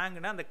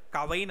 ப்ராங்னா அந்த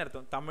கவைன்னு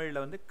அர்த்தம்.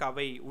 தமிழில் வந்து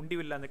கவை,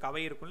 உண்டிவில் அந்த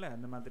கவை இருக்கும்ல,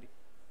 அந்த மாதிரி.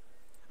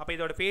 அப்போ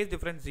இதோட ஃபேஸ்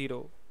டிஃப்ரென்ஸ் 0.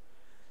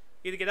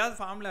 இதுக்கு ஏதாவது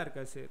ஃபார்முலா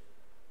இருக்கா சார்?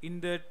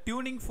 இந்த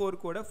டியூனிங்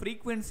ஃபோர்க்கோட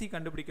ஃப்ரீக்வன்சி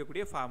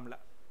கண்டுபிடிக்கக்கூடிய formula,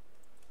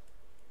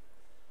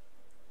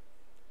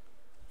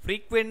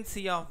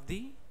 frequency of the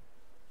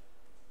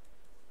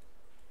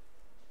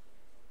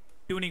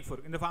tuning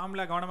fork. இந்த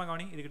ஃபார்முலா கவனமாக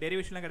கவனி, இதுக்கு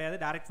டெரிவேஷன்லாம் கிடையாது,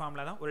 டைரக்ட்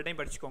ஃபார்முலா தான். ஒரு டைம்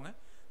படிச்சுக்கோங்க.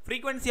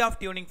 Frequency of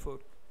tuning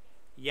fork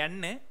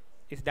n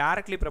is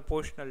directly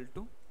proportional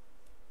to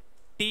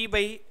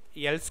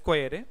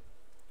T/L²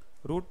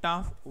 root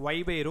of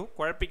y/ρ.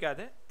 குழப்பிக்காத,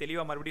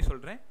 தெளிவாக மறுபடியும்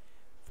சொல்கிறேன்.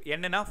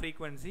 என்னன்னா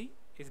frequency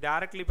is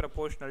directly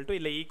proportional to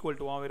இல்லை ஈக்குவல்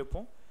டுவாக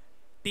இருப்போம்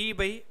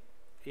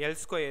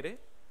T/L²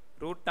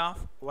 ரூட்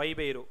ஆஃப்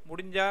y/ρ.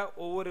 முடிஞ்சால்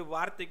ஒவ்வொரு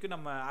வார்த்தைக்கும்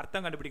நம்ம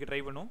அர்த்தம் கண்டுபிடிக்க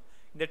ட்ரை பண்ணுவோம்.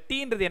 இந்த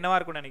டீன்றது என்னவா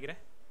இருக்கும்னு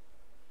நினைக்கிறேன்?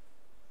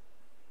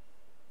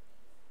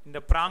 இந்த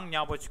ப்ராங்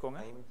ஞாபகம் வச்சுக்கோங்க.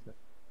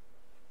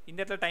 இந்த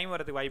இடத்துல டைம்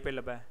வரதுக்கு வாய்ப்பே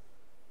இல்லைப்பா.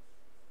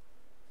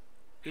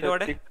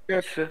 இதோட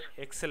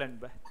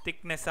எக்ஸலண்ட்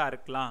திக்னஸாக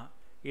இருக்கலாம்.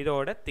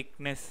 இதோட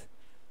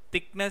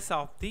thickness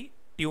of the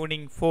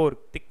tuning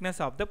fork,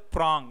 thickness of the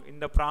prong,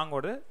 இந்த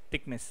ப்ராங்கோட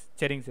திக்னஸ்.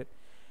 சரிங்க சார்.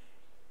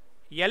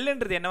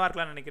 எல்ன்றது என்னவா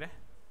இருக்கலாம்னு நினைக்கிறேன்?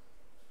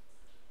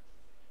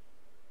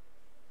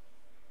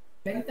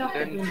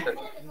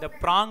 இந்த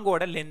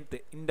ப்ராங்கோட லென்த்து,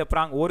 இந்த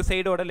ப்ராங் ஒரு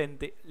சைடோட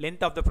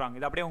லென்த் ஆஃப் த ப்ராங்.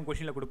 இது அப்படியே உங்க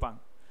கொஸ்டினில் கொடுப்பாங்க.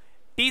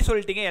 டி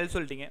சொல்லிட்டீங்க, எல்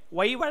சொல்லிட்டீங்க.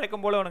 ஒய்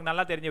வழக்கம் போல் உனக்கு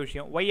நல்லா தெரிஞ்ச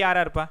விஷயம். ஒய்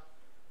யாரா இருப்பா?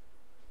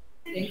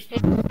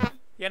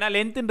 ஏன்னா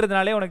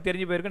லென்த்துன்றதுனாலே உனக்கு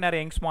தெரிஞ்சு போயிருக்கு நிறைய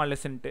யங்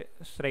ஸ்மால்லஸ்ன்ட்டு.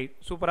 ரைட்,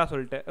 சூப்பராக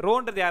சொல்லிட்டு.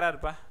 ரோன்றது யாரா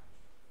இருப்பா?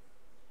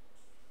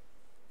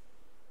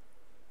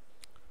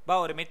 பா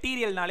ஒரு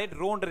மெட்டீரியல்னாலே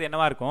ரோன்றது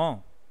என்னவா இருக்கும்?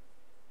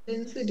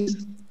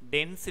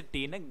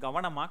 டென்சிட்டின்னு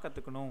கவனமாக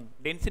கற்றுக்கணும்.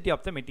 Density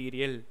of the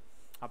material.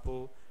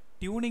 அப்போது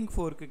டியூனிங்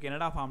ஃபோர்க்கு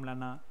என்னடா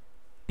ஃபார்முலானா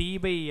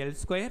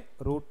T/L²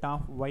 root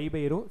of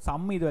y/ρ.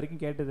 Some இது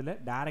வரைக்கும் கேட்டதில்லை.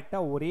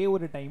 டேரெக்டாக ஒரே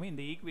ஒரு டைமு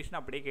இந்த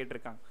ஈக்குவேஷன் அப்படியே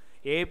கேட்டிருக்காங்க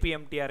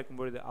ஏபிஎம்டியாக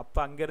இருக்கும்பொழுது. அப்போ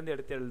அங்கேருந்து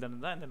எடுத்து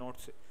எழுதுனது தான் இந்த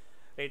நோட்ஸு.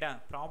 ரைட்டா?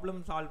 ப்ராப்ளம்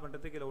சால்வ்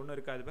பண்ணுறதுக்கு இதில் ஒன்றும்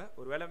இருக்காது.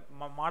 ஒருவேளை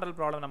மாடல்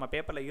ப்ராப்ளம் நம்ம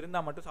பேப்பரில்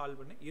இருந்தால் மட்டும் சால்வ்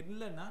பண்ணு,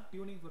 இல்லைன்னா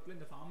டியூனிங் ஃபோர்க்கில்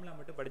இந்த ஃபார்முலா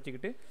மட்டும்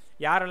படிச்சுக்கிட்டு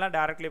யாரெல்லாம்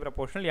டேரக்ட்லி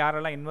ப்ரப்போர்ஷனல்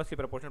யாரெல்லாம் இன்வெர்ஸ்லி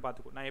ப்ரப்போர்ஷனல்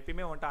பார்த்துக்கும். நான்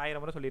எப்பயுமே வந்துட்டு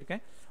 1000 முறை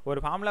சொல்லியிருக்கேன். ஒரு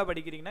ஃபார்முலா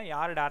படிக்கிறீங்கன்னா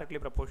யார்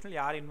டேரக்ட்லி ப்ரப்போர்ஷனல்,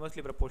 யார்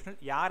இன்வெர்ஸ்லி ப்ரப்போர்ஷனல்,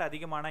 யார்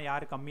அதிகமான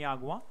யார்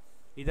கம்மியாகுவான்,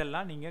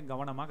 இதெல்லாம் நீங்கள்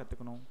கவனமாக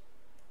கற்றுக்கணும்.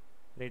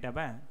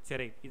 ரைட்டாப்பா?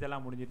 சரி,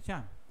 இதெல்லாம் முடிஞ்சிருச்சா?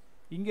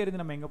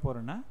 இங்கேருந்து நம்ம எங்கே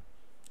போகிறோன்னா,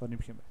 ஒரு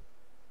நிமிஷம்,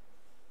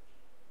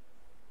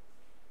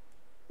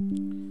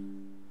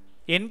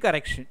 என்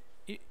கரெக்ஷன்.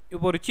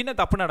 இப்போ ஒரு சின்ன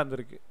தப்பு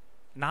நடந்திருக்கு,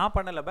 நான்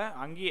பண்ணலப்ப,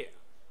 அங்கேயே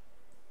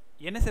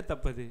என்ன சார்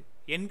தப்பு? அது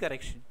என்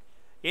கரெக்ஷன்.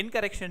 என்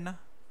கரெக்ஷன்னா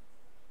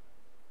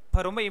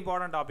இப்போ ரொம்ப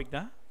இம்பார்ட்டன்ட் டாபிக்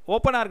தான்.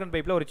 ஓப்பன் ஆர்கன்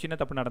பைப்பில் ஒரு சின்ன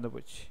தப்பு நடந்து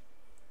போச்சு.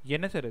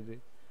 என்ன சார் அது?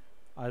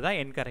 அதுதான்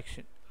என்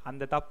கரெக்ஷன்.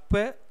 அந்த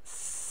தப்பை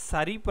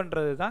சரி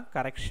பண்ணுறது தான்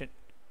கரெக்ஷன்.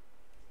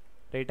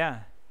 ரைட்டா?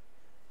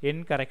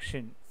 என்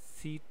கரெக்ஷன்,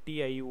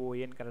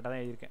 CTION கரெக்டாக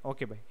தான் எழுதியிருக்கேன்.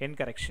 Okay bye. என்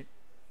கரெக்ஷன்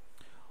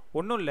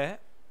ஒன்றும் இல்லை.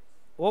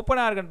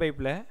 ஓப்பன் ஆர்கன்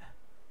பைப்பில்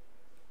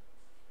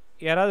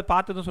யாராவது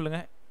பார்த்ததும்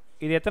சொல்லுங்கள்,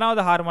 இது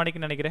எத்தனாவது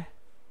ஹார்மோனிக்னு நினைக்கிறேன்?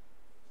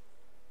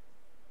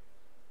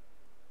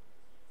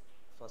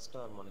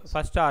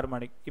 First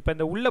harmonic. இப்போ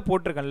இந்த உள்ளே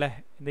போட்டிருக்கேன்ல,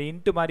 இந்த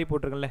இன்ட்டு மாதிரி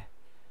போட்டிருக்கேன்ல,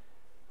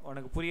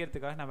 உனக்கு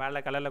புரியறதுக்காக நான்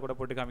வேலை கலரில் கூட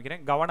போட்டு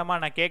காமிக்கிறேன்.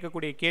 கவனமாக நான்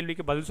கேட்கக்கூடிய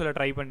கேள்விக்கு பதில் சொல்ல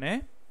ட்ரை பண்ணு.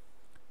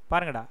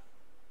 பாருங்கடா,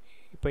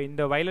 இப்போ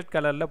இந்த வயலட்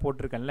கலரில்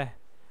போட்டிருக்கேன்ல,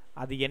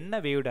 அது என்ன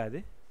வேவ்டா? அது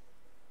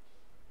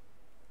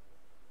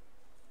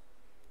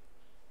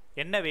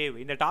என்ன வேவ்?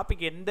 இந்த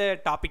டாபிக் எந்த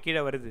டாபிக்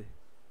கீழே வருது?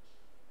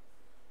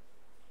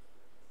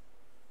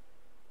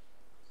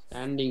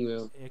 Standing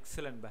wave.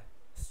 எக்ஸலன்ட் பா.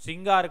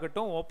 ஸ்ட்ரிங்காக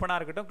இருக்கட்டும், ஓப்பனாக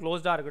இருக்கட்டும்,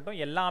 க்ளோஸ்டாக இருக்கட்டும்,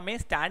 எல்லாமே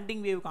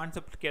ஸ்டாண்டிங் வேவ்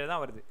கான்செப்ட் கீழே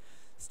தான் வருது.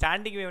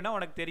 ஸ்டாண்டிங் வேவ்னால்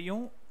உனக்கு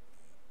தெரியும்,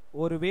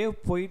 ஒரு வேவ்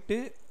போயிட்டு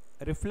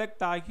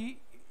ரிஃப்ளெக்ட் ஆகி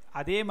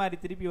அதே மாதிரி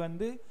திருப்பி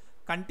வந்து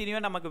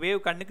கண்டினியூவாக நமக்கு வேவ்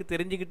கண்ணுக்கு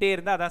தெரிஞ்சுக்கிட்டே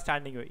இருந்தால் அதான்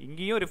ஸ்டாண்டிங் வேவ்.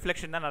 இங்கேயும்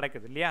ரிஃப்ளெக்ஷன் தான்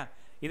நடக்குது இல்லையா?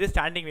 இது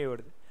ஸ்டாண்டிங் வேவ்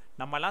வருது.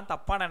 நம்மலாம்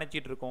தப்பாக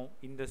நினச்சிட்டு இருக்கோம்,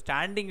 இந்த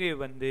ஸ்டாண்டிங் வேவ்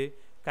வந்து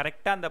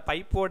கரெக்டாக அந்த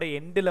பைப்போட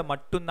எண்டில்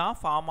மட்டும்தான்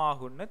ஃபார்ம்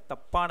ஆகும்னு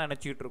தப்பாக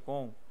நினச்சிட்டு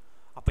இருக்கோம்.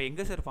 அப்போ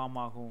எங்கே சார் ஃபார்ம்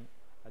ஆகும்?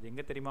 அது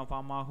எங்கே தெரியுமா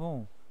ஃபார்ம்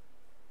ஆகும்?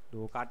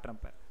 இதோ காட்டுறேன்.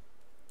 இப்போ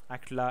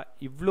ஆக்சுவலாக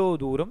இவ்வளோ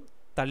தூரம்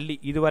தள்ளி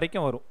இது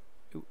வரைக்கும் வரும்.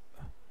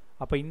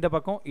 அப்போ இந்த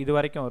பக்கம் இது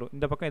வரைக்கும் வரும்,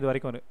 இந்த பக்கம் இது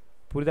வரைக்கும் வரும்.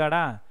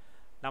 புரியுதாடா?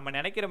 நம்ம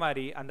நினைக்கிற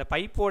மாதிரி அந்த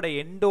பைப்போட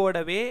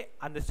எண்டோடவே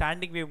அந்த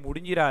ஸ்டாண்டிங் வேவ்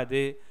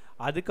முடிஞ்சிடாது.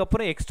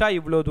 அதுக்கப்புறம் எக்ஸ்ட்ரா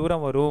இவ்வளோ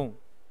தூரம் வரும்.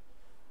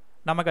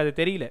 நமக்கு அது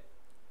தெரியல.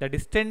 The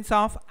distance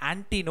of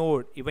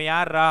ஆன்டினோட். இவன்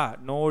யார்ரா?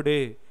 நோடு.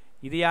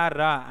 இது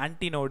யார்ரா?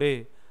 ஆன்டினோடு.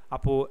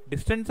 அப்போது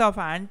டிஸ்டன்ஸ் ஆஃப்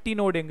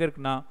ஆன்டினோடு எங்கே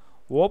இருக்குன்னா,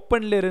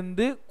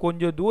 ஓப்பன்லேருந்து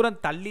கொஞ்சம் தூரம்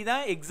தள்ளி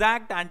தான்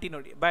எக்ஸாக்ட்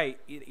ஆன்டினோடு. பை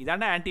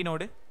இதான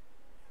ஆன்டினோடு,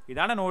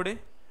 இதான நோடு.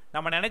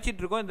 நம்ம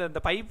நினச்சிட்டு இருக்கோம்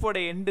இந்த பைப்போட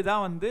எண்டு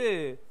தான் வந்து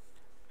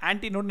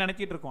ஆன்டினோடு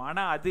நினச்சிட்டு இருக்கோம்.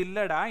 ஆனால் அது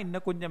இல்லைடா,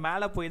 இன்னும் கொஞ்சம்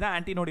மேலே போய் தான்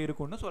ஆன்டினோடு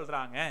இருக்குன்னு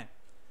சொல்கிறாங்க.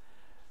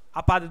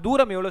 அப்போ அது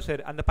தூரம் எவ்வளோ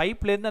சார்? அந்த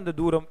பைப்லேருந்து அந்த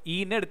தூரம்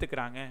ஈன்னு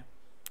எடுத்துக்கிறாங்க,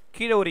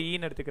 கீழே ஒரு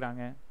ஈன்னு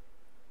எடுத்துக்கிறாங்க.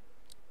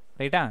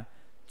 ரைட்டா?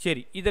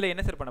 சரி, இதில்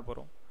என்ன சார் பண்ண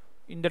போகிறோம்?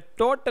 இந்த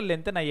டோட்டல்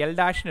லென்த்தை நான் எல்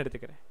டேஷ்னு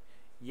எடுத்துக்கிறேன்.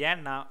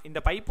 ஏன்னா இந்த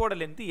பைப்போட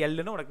லென்த்து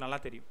எல்லுன்னு உனக்கு நல்லா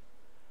தெரியும்.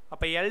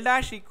 அப்போ எல்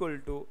டேஷ் ஈக்குவல்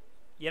டு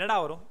என்னடா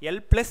வரும்?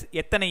 எல் ப்ளஸ்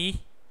எத்தனை இ?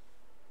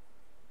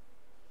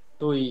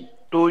 2e.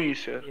 2e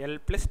sir. L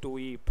plus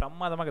 2e.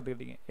 பிரமாதமாக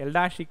கற்றுக்கிட்டீங்க. L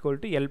dash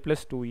equal to L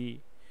plus 2e.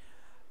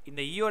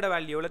 இந்த ஈயோட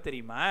வேல்யூ எவ்வளோ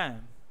தெரியுமா?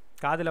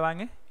 காதில்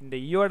வாங்க. இந்த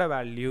ஈயோட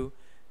வேல்யூ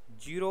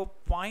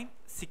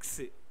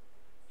 0.6.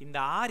 இந்த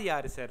ஆர்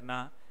யார் சார்னா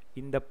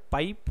இந்த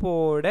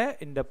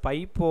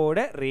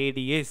பைப்போட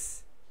ரேடியஸ்.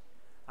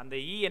 அந்த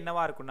இ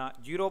என்னவா இருக்குன்னா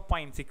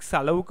 0.6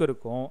 அளவுக்கு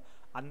இருக்கும்.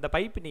 அந்த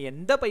பைப் நீ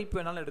எந்த பைப்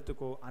வேணாலும்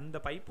எடுத்துக்கோ, அந்த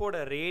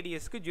பைப்போட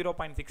ரேடியஸ்க்கு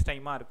 0.6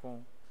 டைமாக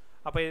இருக்கும்.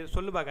 அப்போ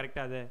சொல்லுபா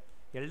கரெக்டாக அது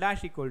L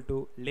dash equal to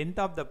length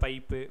of the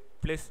pipe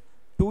plus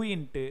 2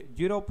 into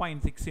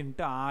 0.6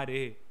 into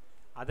 6.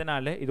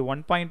 அதனால் இது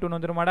 1.2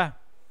 வந்துருமாடா?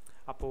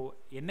 அப்போது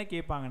என்ன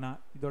கேட்பாங்கன்னா,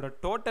 இதோட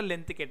டோட்டல்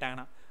லென்த்து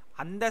கேட்டாங்கன்னா,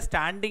 அந்த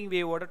ஸ்டாண்டிங்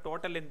வேவோட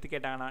டோட்டல் லென்த்து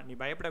கேட்டாங்கன்னா நீ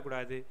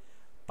பயப்படக்கூடாது.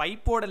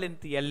 பைப்போட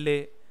லென்த்து எல்லு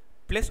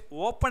ப்ளஸ்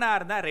ஓப்பனாக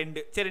இருந்தால்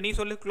 2. சரி நீ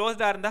சொல்லு,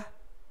 க்ளோஸ்டாக இருந்தால்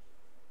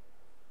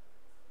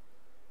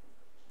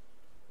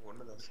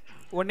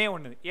ஒன்றே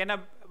ஒன்று. ஏன்னா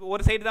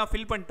ஒரு சைடு தான்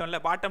ஃபில் பண்ணிட்டோம்ல,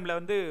 பாட்டமில்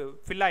வந்து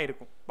ஃபில்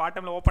ஆகிருக்கும்,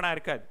 பாட்டமில் ஓப்பனாக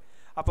இருக்காது.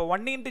 அப்போ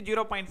 1 இன்ட்டு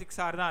 0.6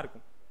 ஆர் தான்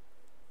இருக்கும்.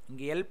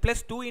 இங்கே எல்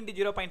ப்ளஸ் 2 இன்ட்டு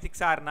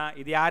 0.6 ஆர்னா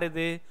இது யார்?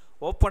 இது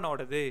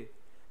ஓப்பனோடது.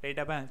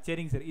 ரைட்டாப்பா?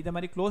 சரிங்க சார். இதை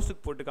மாதிரி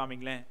க்ளோஸுக்கு போட்டு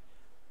காமிங்களேன்.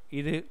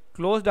 இது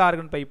க்ளோஸ்ட்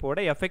ஆர்கன் பைப்போட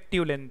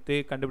எஃபெக்டிவ் லென்த்து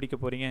கண்டுபிடிக்க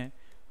போகிறீங்க.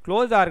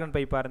 க்ளோஸ்ட் ஆர்கன்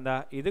பைப்பாக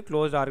இருந்தால் இது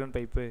closed organ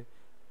pipe.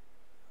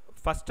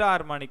 First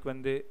harmonic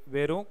வந்து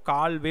வெறும்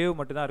கால் வேவ்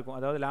மட்டும்தான் இருக்கும்,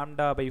 அதாவது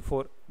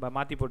λ/4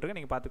 மாற்றி போட்டிருக்கேன்,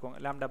 நீங்கள் பார்த்துக்கோங்க.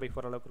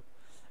 λ/4 அளவுக்கு இருக்கும்.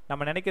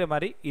 நம்ம நினைக்கிற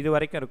மாதிரி இது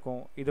வரைக்கும் இருக்கும்,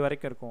 இது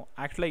வரைக்கும் இருக்கும்.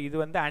 ஆக்சுவலாக இது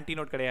வந்து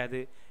ஆன்டினோட்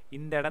கிடையாது,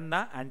 இந்த இடம்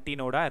தான்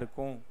ஆன்டினோடாக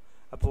இருக்கும்.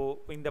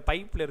 அப்போது இந்த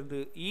பைப்பில்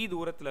இருந்து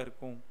தூரத்தில்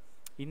இருக்கும்.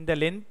 இந்த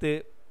லென்த்து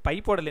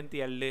பைப்போட லென்த்து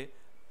எல்லு,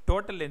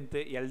 டோட்டல்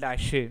லென்த்து எல்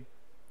டேஷு.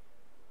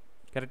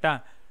 கரெக்டாக?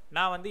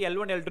 நான் வந்து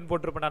L1 L2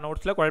 போட்டிருப்பேன் நான்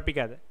நோட்ஸில்,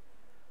 குழப்பிக்காது.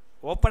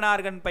 Open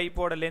organ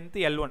பைப்போட length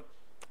L1.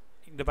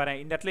 இந்த பாரு,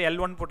 இந்த இடத்துல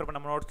L1 போட்டிருப்பேன்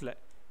நம்ம நோட்ஸில்.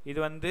 இது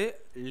வந்து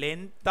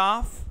length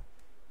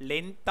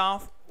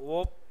of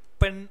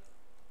open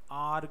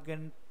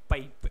organ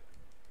pipe,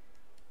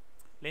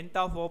 length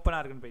of open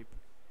organ pipe.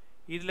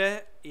 இதில்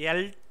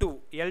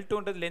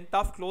L2ன்றது length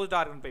of closed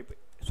organ pipe.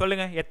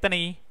 சொல்லுங்கள்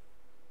எத்தனை?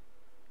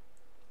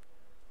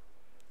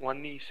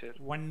 1e sir.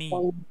 1e.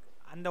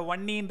 அந்த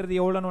 1eன்றது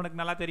எவ்வளோன்னு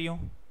உனக்கு நல்லா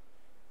தெரியும்?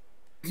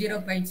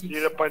 0.6.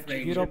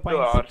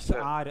 0.6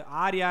 ஆறு.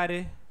 ஆர்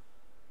யாரு?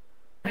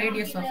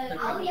 Radius of the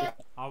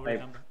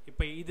அவ்வளோ.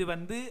 இப்போ இது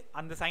வந்து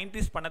அந்த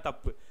சயின்டிஸ்ட் பண்ண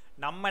தப்பு.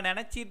 நம்ம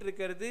நினச்சிட்டு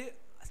இருக்கிறது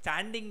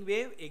ஸ்டாண்டிங்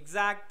வேவ்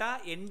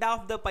எக்ஸாக்டாக எண்ட்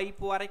ஆஃப் த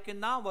பைப்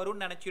வரைக்கும் தான்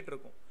வரும்னு நினச்சிட்டு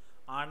இருக்கோம்.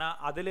 ஆனால்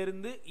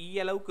அதிலிருந்து இ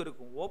அளவுக்கு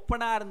இருக்கும்.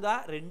 ஓப்பனாக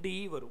இருந்தால் 2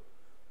 இ வரும்,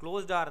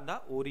 க்ளோஸ்டாக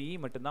இருந்தால் 1 இ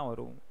மட்டும்தான்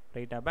வரும்.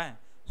 ரைட்டாப்பா?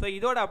 ஸோ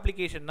இதோட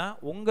அப்ளிகேஷன் தான்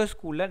உங்கள்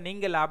ஸ்கூலில்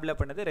நீங்கள் லேபில்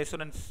பண்ணது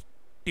ரெசோனன்ஸ்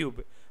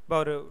டியூப். இப்போ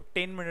ஒரு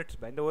 10 மினிட்ஸ்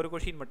இந்த ஒரு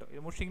கொஷின் மட்டும்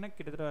இது முடிச்சிங்கன்னா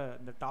கிட்டத்தட்ட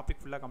இந்த டாபிக்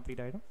ஃபுல்லாக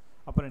கம்ப்ளீட் ஆகிடும்.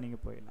 அப்புறம்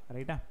நீங்கள் போயிடலாம்.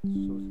 ரைட்டா?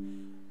 ஸோ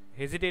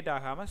ஹெசிடேட்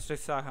ஆகாமல்,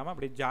 ஸ்ட்ரெஸ் ஆகாமல்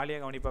அப்படியே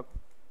ஜாலியாக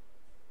கவனிப்பாக்கும்.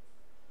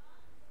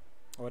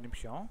 ஒரு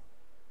நிமிஷம்.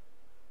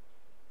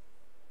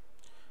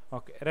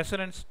 ஓகே,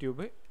 ரெசோனன்ஸ்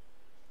டியூபு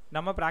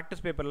நம்ம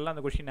ப்ராக்டிஸ் பேப்பர்லாம்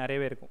அந்த கொஷின்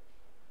நிறையவே இருக்கும்.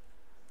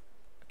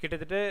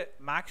 கிட்டத்தட்ட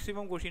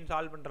மேக்ஸிமம் கொஷின்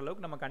சால்வ் பண்ணுற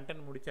அளவுக்கு நம்ம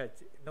கண்டென்ட்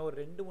முடிச்சாச்சு. இன்னும் ஒரு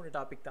 2-3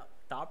 டாபிக் தான்.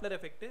 டாப்லர்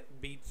எஃபெக்ட்டு,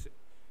 பீட்ஸு,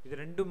 இது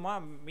ரெண்டுமா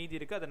மீதி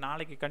இருக்குது. அதை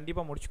நாளைக்கு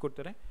கண்டிப்பாக முடிச்சு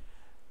கொடுத்துறேன்.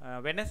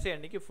 வெனஸ்டே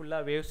அன்றைக்கி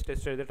ஃபுல்லாக வேவ்ஸ்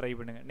டெஸ்ட் எழுத ட்ரை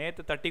பண்ணுங்கள்.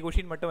 நேற்று 30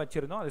 கொஷின் மட்டும்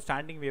வச்சுருந்தோம், அது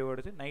ஸ்டாண்டிங் வேவ்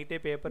எடுத்து நைட்டே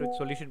பேப்பர் வித்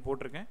சொல்யூஷன்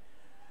போட்டிருக்கேன்.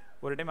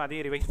 ஒரு டைம்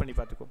அதையும் ரிவைஸ் பண்ணி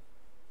பார்த்துக்கோ.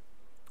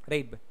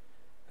 ரைட்.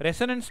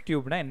 ரெசனன்ஸ்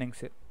டியூப்னா என்னங்க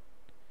சார்?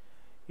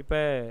 இப்போ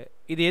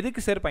இது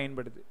எதுக்கு சார்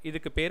பயன்படுது?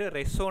 இதுக்கு பேர்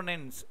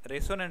ரெசோனன்ஸ்.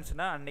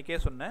 ரெசோனன்ஸ்னால் அன்றைக்கே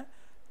சொன்னேன்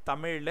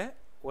தமிழில்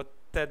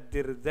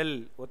ஒத்ததிர்தல்.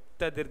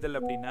 ஒத்ததிர்தல்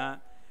அப்படின்னா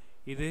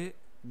இது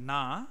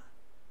நான்,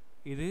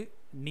 இது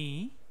நீ,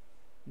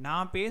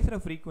 நான் பேசுகிற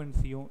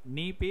ஃப்ரீக்குவென்சியும்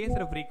நீ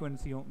பேசுகிற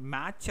ஃப்ரீக்குவென்சியும்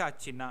மேட்ச்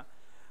ஆச்சுன்னா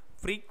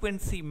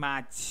ஃப்ரீக்குவென்சி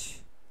மேட்ச்.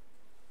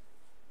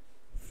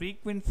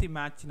 ஃப்ரீக்குவென்சி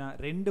மேட்ச்னா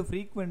ரெண்டு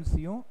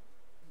ஃப்ரீக்குவென்சியும்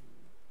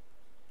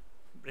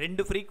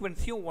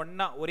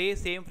ஒன்றா ஒரே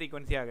சேம்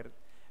ஃப்ரீக்குவென்சி ஆகிறது.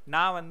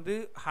 நான் வந்து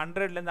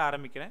 100லேருந்து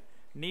ஆரம்பிக்கிறேன்,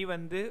 நீ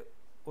வந்து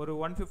ஒரு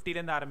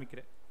 150லேருந்து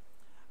ஆரம்பிக்கிறேன்.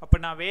 அப்போ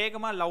நான்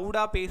வேகமாக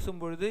லவுடாக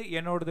பேசும்பொழுது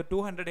என்னோடது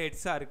 200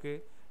 ஹெட்ஸாக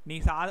இருக்குது, நீ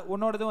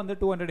உன்னோடது வந்து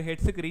 200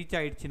 ஹெட்ஸுக்கு ரீச்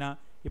ஆகிடுச்சுன்னா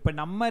இப்போ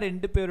நம்ம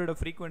ரெண்டு பேரோட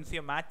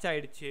ஃப்ரீக்குவென்சியும் மேட்ச்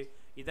ஆகிடுச்சு.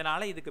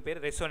 இதனால் இதுக்கு பேர்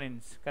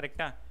ரெசோனன்ஸ்.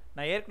 கரெக்டாக?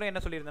 நான் ஏற்கனவே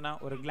என்ன சொல்லியிருந்தேன்னா,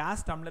 ஒரு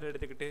கிளாஸ் டம்ளர்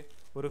எடுத்துக்கிட்டு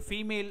ஒரு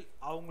ஃபீமேல்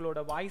அவங்களோட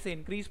வாய்ஸை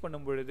இன்க்ரீஸ்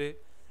பண்ணும் பொழுது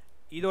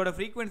இதோட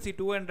ஃப்ரீக்குவென்சி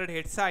 200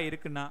 ஹெட்ஸாக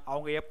இருக்குன்னா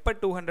அவங்க எப்போ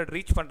 200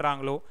 ரீச்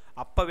பண்ணுறாங்களோ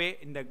அப்போவே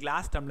இந்த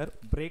கிளாஸ் டம்ளர்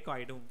பிரேக்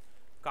ஆகிடும்.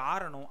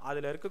 காரணம்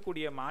அதில்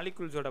இருக்கக்கூடிய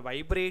மாலிகுல்ஸோட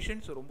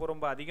வைப்ரேஷன்ஸ் ரொம்ப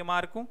ரொம்ப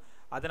அதிகமாக இருக்கும்,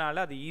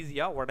 அதனால் அது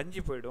ஈஸியாக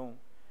உடஞ்சி போயிடும்.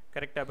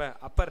 கரெக்டாக?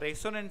 அப்போ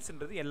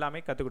ரெசோனன்ஸ்ன்றது எல்லாமே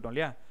கற்றுக்கிட்டோம்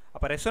இல்லையா?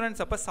 அப்போ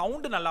ரெசோனன்ஸ் அப்போ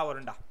சவுண்டு நல்லா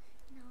வரும்டா.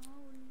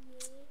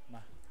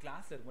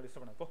 கிளாஸ் இருக்கும்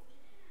டிஸ்டர்ப் பண்ண போ.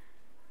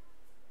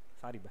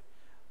 சாரி பா.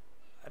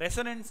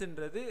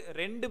 ரெசோனன்ஸ்ன்றது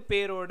ரெண்டு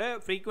பேரோட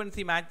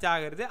ஃப்ரீக்குவென்சி மேட்ச்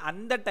ஆகிறது,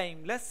 அந்த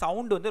டைமில்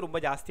சவுண்டு வந்து ரொம்ப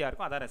ஜாஸ்தியாக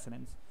இருக்கும், அதான்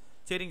ரெசோனன்ஸ்.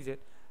 சரிங்க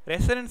சார்.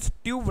 ரெசோனன்ஸ்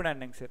டியூப்னா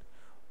என்னங்க சார்?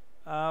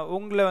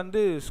 உங்களை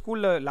வந்து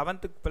ஸ்கூலில்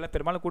 11th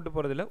பெரும்பாலும் கூட்டு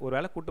போகிறதில்ல, ஒரு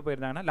வேளை கூட்டு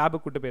போயிருந்தாங்கன்னா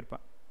லேபுக்கு கூட்டு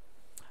போயிருப்பான்.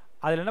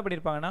 அதில் என்ன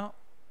பண்ணியிருப்பாங்கன்னா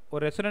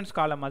ஒரு ரெசோனன்ஸ்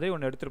காலம் மாதிரி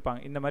ஒன்று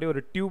எடுத்திருப்பாங்க, இந்த மாதிரி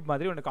ஒரு டியூப்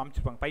மாதிரி ஒன்று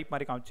காமிச்சிருப்பாங்க, பைப்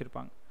மாதிரி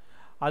காமிச்சிருப்பாங்க.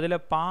 அதில்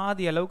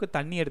பாதி அளவுக்கு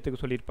தண்ணி எடுத்துக்க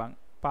சொல்லியிருப்பாங்க,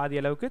 பாதி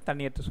அளவுக்கு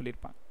தண்ணி எடுத்து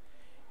சொல்லியிருப்பாங்க.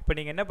 இப்போ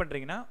நீங்கள் என்ன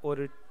பண்ணுறீங்கன்னா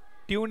ஒரு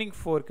டியூனிங்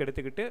ஃபோர்க்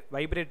எடுத்துக்கிட்டு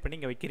வைப்ரேட் பண்ணி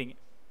இங்கே வைக்கிறீங்க.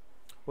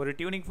 ஒரு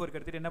டியூனிங் ஃபோர்க்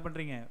எடுத்துகிட்டு என்ன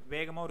பண்ணுறீங்க,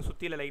 வேகமாக ஒரு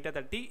சுற்றியில் லைட்டாக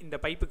தட்டி இந்த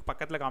பைப்புக்கு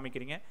பக்கத்தில்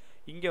காமிக்கிறீங்க.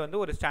 இங்கே வந்து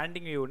ஒரு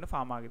ஸ்டாண்டிங் வேவ் ஒன்று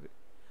ஃபார்ம் ஆகுது.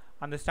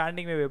 அந்த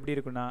ஸ்டாண்டிங் வேவ் எப்படி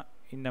இருக்குன்னா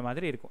இந்த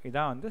மாதிரி இருக்கும்.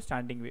 இதான் வந்து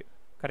ஸ்டாண்டிங் வேவ்.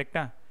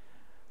 கரெக்டாக?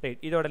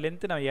 ரைட். இதோட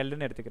லென்த்து நான்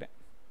எல்லுன்னு எடுத்துக்கிறேன்.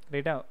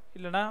 ரைட்டா?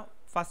 இல்லைனா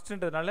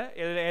ஃபஸ்ட்டுன்றதுனால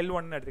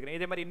L1 எடுத்துக்கிறேன்.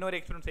 இதே மாதிரி இன்னொரு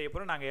எக்ஸ்பெரிமெண்ட் செய்ய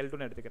போகிறோம், நாங்கள்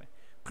L2 எடுத்துக்கிறேன்.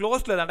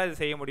 க்ளோஸில் தாண்டா இது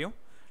செய்ய முடியும்.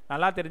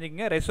 நல்லா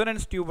தெரிஞ்சுக்கங்க,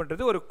 ரெசோனன்ஸ்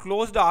டியூப்ன்றது ஒரு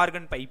க்ளோஸ்டு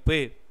ஆர்கன் பைப்பு.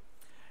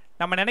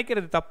 நம்ம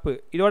நினைக்கிறது தப்பு,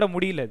 இதோட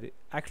முடியல. அது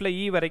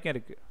ஆக்சுவலாக வரைக்கும்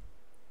இருக்குது.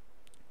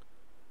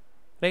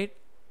 ரைட்.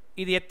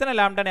 இது எத்தனை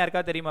லாம்டான்னு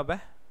யாருக்காவது தெரியுமாப்பா?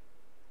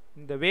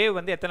 இந்த வேவ்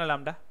வந்து எத்தனை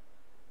லாம்டா?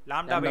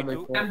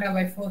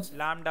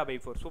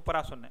 λ/4.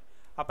 சூப்பராக சொன்னேன்.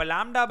 அப்போ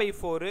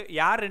λ/4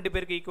 யார் ரெண்டு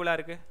பேருக்கு ஈக்குவலாக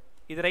இருக்குது?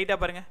 இது ரைட்டாக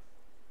பாருங்கள்.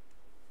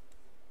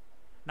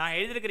 நான்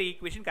எழுதிருக்கிற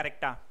ஈக்குவேஷன்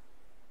கரெக்டா?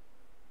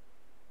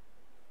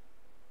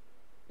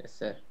 Yes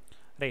sir.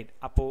 ரைட்.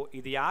 அப்போது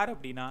இது யார்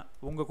அப்படின்னா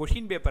உங்கள்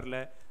கொஷின்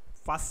பேப்பரில்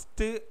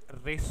ஃபஸ்ட்டு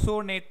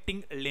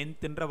ரெசோனேட்டிங்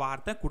லென்த்துன்ற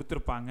வார்த்தை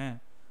கொடுத்துருப்பாங்க.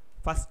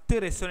 ஃபஸ்ட்டு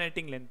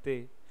ரெசோனேட்டிங் லென்த்து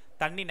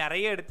தண்ணி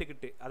நிறைய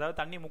எடுத்துக்கிட்டு, அதாவது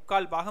தண்ணி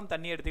 3/4 பாகம்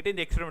தண்ணி எடுத்துக்கிட்டு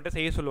இந்த எக்ஸ்பெரிமெண்ட்டை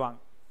செய்ய சொல்லுவாங்க.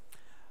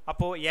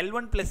 அப்போது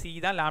L1 + E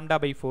தான்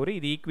λ/4.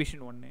 இது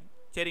ஈக்குவேஷன் 1.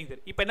 சரிங்க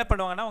சார். இப்போ என்ன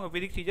பண்ணுவாங்கன்னா உங்கள்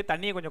ஃபிசிக்ஸ் டீச்சர்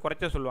தண்ணியை கொஞ்சம்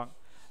குறைச்ச சொல்லுவாங்க.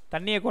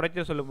 தண்ணியை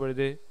குறைச்ச சொல்லும்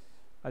பொழுது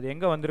அது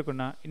எங்கே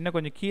வந்திருக்குன்னா இன்னும்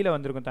கொஞ்சம் கீழே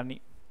வந்திருக்கும் தண்ணி.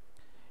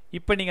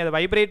 இப்போ நீங்கள் அதை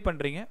வைப்ரேட்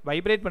பண்ணுறீங்க.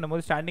 வைப்ரேட்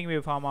பண்ணும்போது ஸ்டாண்டிங்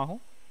வேவ் ஃபார்ம்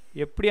ஆகும்.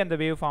 எப்படி அந்த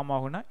வேவ் ஃபார்ம்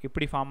ஆகும்னா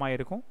இப்படி ஃபார்ம்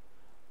ஆகிருக்கும்.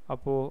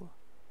 அப்போது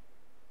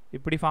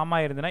இப்படி ஃபார்ம்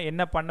ஆகிருந்துன்னா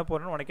என்ன பண்ண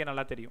போகிறோன்னு உனக்கே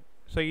நல்லா தெரியும்.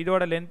 ஸோ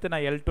இதோட லென்த்து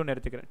நான் L2ன்னு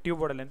எடுத்துக்கிறேன்.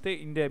 டியூபோட லென்த்து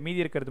இந்த மீதி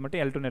இருக்கிறது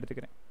மட்டும் L2ன்னு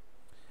எடுத்துக்கிறேன்.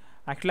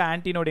 ஆக்சுவலாக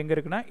ஆன்டினோடு எங்கே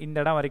இருக்குன்னா இந்த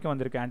இடம் வரைக்கும்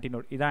வந்திருக்கு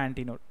ஆன்டினோடு. இதான்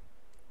ஆன்டினோடு.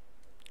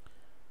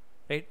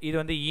 ரைட். இது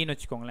வந்து ஈன்னு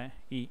வச்சுக்கோங்களேன்.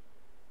 இ.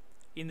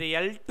 இந்த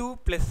L2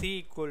 + C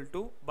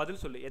 =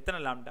 பதில் சொல்லு, எத்தனை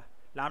லாம்டா?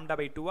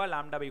 λ/2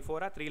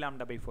 λ/4 3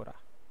 λ/4?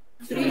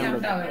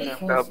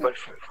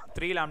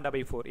 3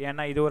 λ/4.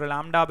 ஏன்னா இது ஒரு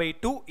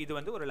λ/2, இது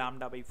வந்து ஒரு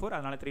λ/4,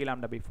 அதனால 3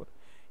 λ/4.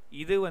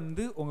 இது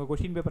வந்து உங்கள்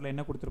கொஷின் பேப்பரில்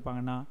என்ன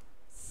கொடுத்துருப்பாங்கன்னா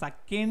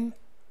செகண்ட்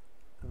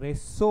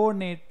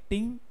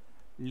ரெசோனேட்டிங்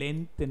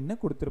லென்த்துன்னு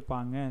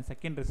கொடுத்துருப்பாங்க.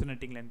 Second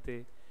resonating length.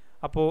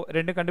 அப்போது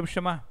ரெண்டு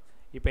கண்டுபிடிச்சோமா?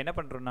 இப்போ என்ன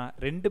பண்ணுறோன்னா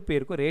ரெண்டு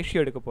பேருக்கும்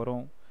ரேஷியோ எடுக்க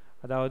போகிறோம்.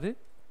 அதாவது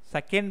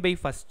செகண்ட் பை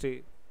ஃபஸ்ட்டு.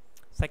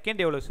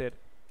 செகண்ட் எவ்வளோ சார்?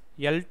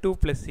 L2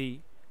 + C.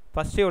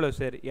 ஃபஸ்ட்டு எவ்வளோ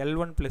சார்?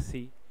 L1 + C.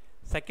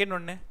 செகண்ட்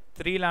ஒன்று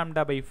 3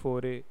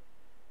 λ/4.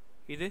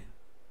 இது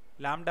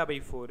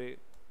λ/4.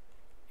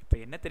 இப்போ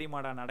என்ன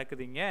தெரியுமாடா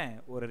நடக்குதுங்க?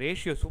 ஒரு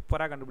ரேஷியோ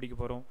சூப்பராக கண்டுபிடிக்க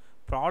போகிறோம்.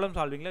 ப்ராப்ளம்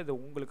சால்விங்கில் இது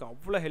உங்களுக்கு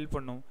அவ்வளோ ஹெல்ப்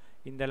பண்ணும்.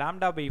 இந்த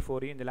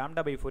λ/4 இந்த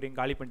λ/4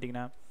 காலி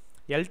பண்ணிட்டீங்கன்னா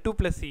L2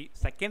 + C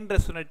second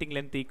resonating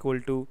length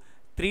 =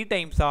 3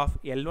 times of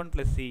L1 +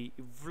 C.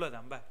 இவ்வளோ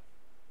தம்ப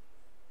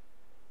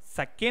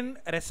செகண்ட்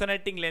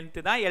ரெசோனேட்டிங் லென்த்து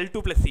தான் L2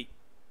 + C.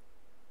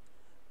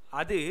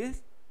 அது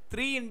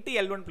 3 ×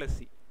 L1 + C.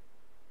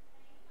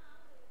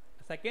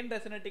 Second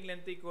resonating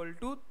length =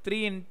 3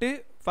 ×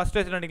 first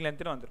resonating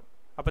லென்த்னு வந்துடும்.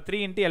 அப்போ 3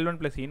 × L1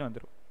 + Cன்னு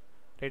வந்துடும்.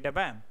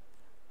 ரைட்டாப்பா?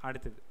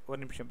 அடுத்தது ஒரு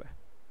நிமிஷம்.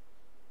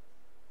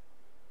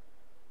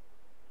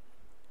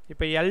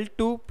 இப்போ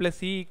L2 +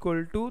 C =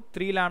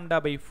 3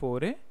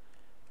 λ/4.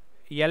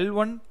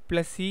 L1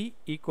 + C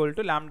 =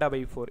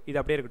 λ/4. இது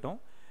அப்படியே இருக்கட்டும்.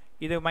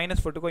 இது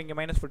மைனஸ் போட்டுக்கோ, இங்கே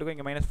மைனஸ் போட்டுக்கோ,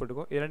 இங்கே மைனஸ்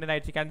போட்டுக்கோ. இது ரெண்டு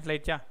ஆயிடுச்சு, கேன்சல்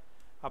ஆயிடுச்சா?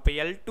 அப்போ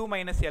L2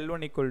 -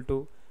 L1 =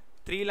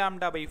 3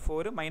 lambda by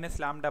 4 minus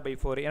lambda by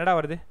 4 என்னடா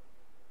வருது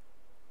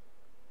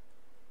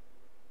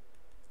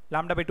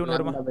lambda by 2 னு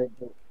வருமா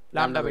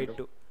lambda by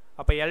 2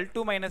 அப்ப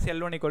L2 minus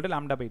L1 equal to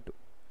lambda by 2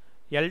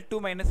 L2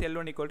 minus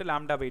L1 equal to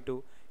lambda by 2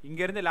 இங்க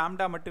இருந்து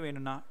lambda மட்டும்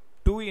வேணும்னா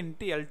 2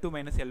 into L2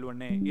 minus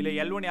L1 இல்ல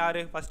L1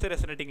 யாரு first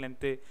resonating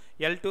length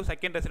L2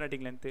 second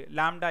resonating length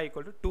lambda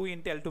equal to 2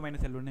 into L2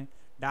 minus L1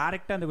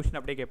 டைரக்ட்டா அந்த question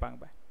அப்படியே கேட்பாங்க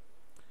பா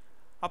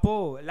அப்போ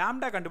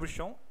lambda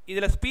கண்டுபிடிச்சோம்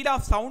இதுல ஸ்பீட்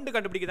ஆஃப் சவுண்ட்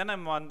கண்டுபிடிக்க தான்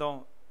நம்ம வந்தோம்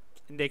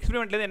இந்த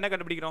எக்ஸ்பெரிமெண்ட்ல இருந்து என்ன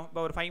கண்டுபிடிக்கிறோம்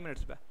பா ஒரு 5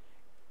 minutes பா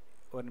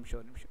ஒரு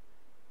நிமிஷம்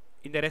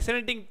இந்த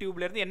ரெசனேட்டிங்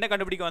டியூப்ல இருந்து என்ன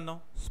கண்டுபிடிக்க வந்தோம்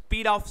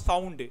ஸ்பீட் ஆஃப்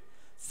சவுண்ட்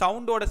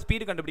சவுண்டோட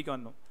ஸ்பீட் கண்டுபிடிக்க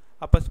வந்தோம்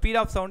அப்ப speed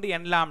of sound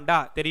n lambda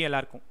தெரியும்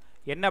எல்லாருக்கும்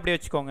என்ன அப்படியே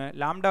வச்சுக்கோங்க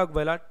lambdaக்கு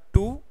பதிலா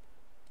 2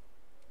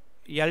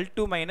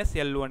 L2 minus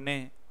L1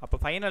 அப்ப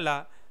ஃபைனலா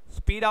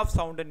ஸ்பீட் ஆஃப்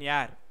சவுண்ட் இன்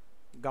ஏர்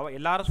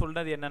எல்லாரும்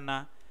சொல்றது என்னன்னா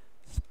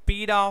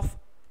ஸ்பீட் ஆஃப்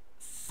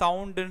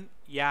சவுண்ட் இன்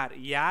ஏர்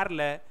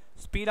ஏர்ல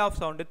speed of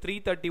sound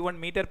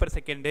 331 metre per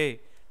second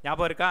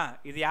ஞாபகம் இருக்கா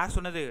இது யார்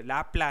சொன்னது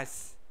Laplace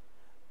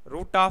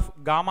root of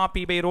gamma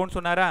B by ரோன்னு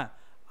சொன்னாரா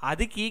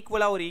அதுக்கு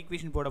ஈக்குவலா ஒரு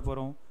ஈக்குவேஷன் போட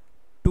போறோம்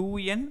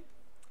 2n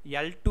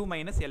L2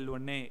 minus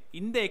L1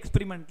 இந்த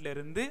எக்ஸ்பெரிமெண்ட்ல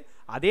இருந்து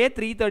அதே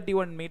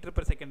 331 மீட்டர்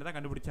per second தான்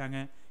கண்டுபிடிச்சாங்க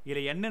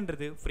இதுல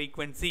என்னன்றது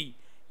frequency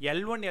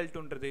L1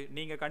 L2ன்றது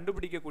நீங்க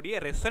கண்டுபிடிக்கக்கூடிய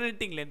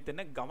ரெசோனேட்டிங்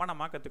லென்த்னு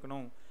கவனமா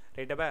கத்துக்கணும்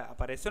ரைட்டா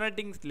அப்ப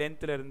ரெசோனேட்டிங்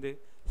லென்த்ல இருந்து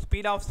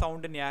speed of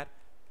sound in air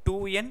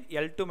 2n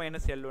L2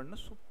 minus L1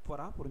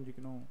 சூப்பரா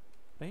புரிஞ்சுக்கணும்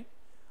ரைட்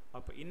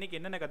அப்ப இன்னைக்கு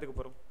என்னென்ன கத்துக்க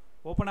போறோம்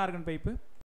ஓபன் ஆர்கன் பைப்பு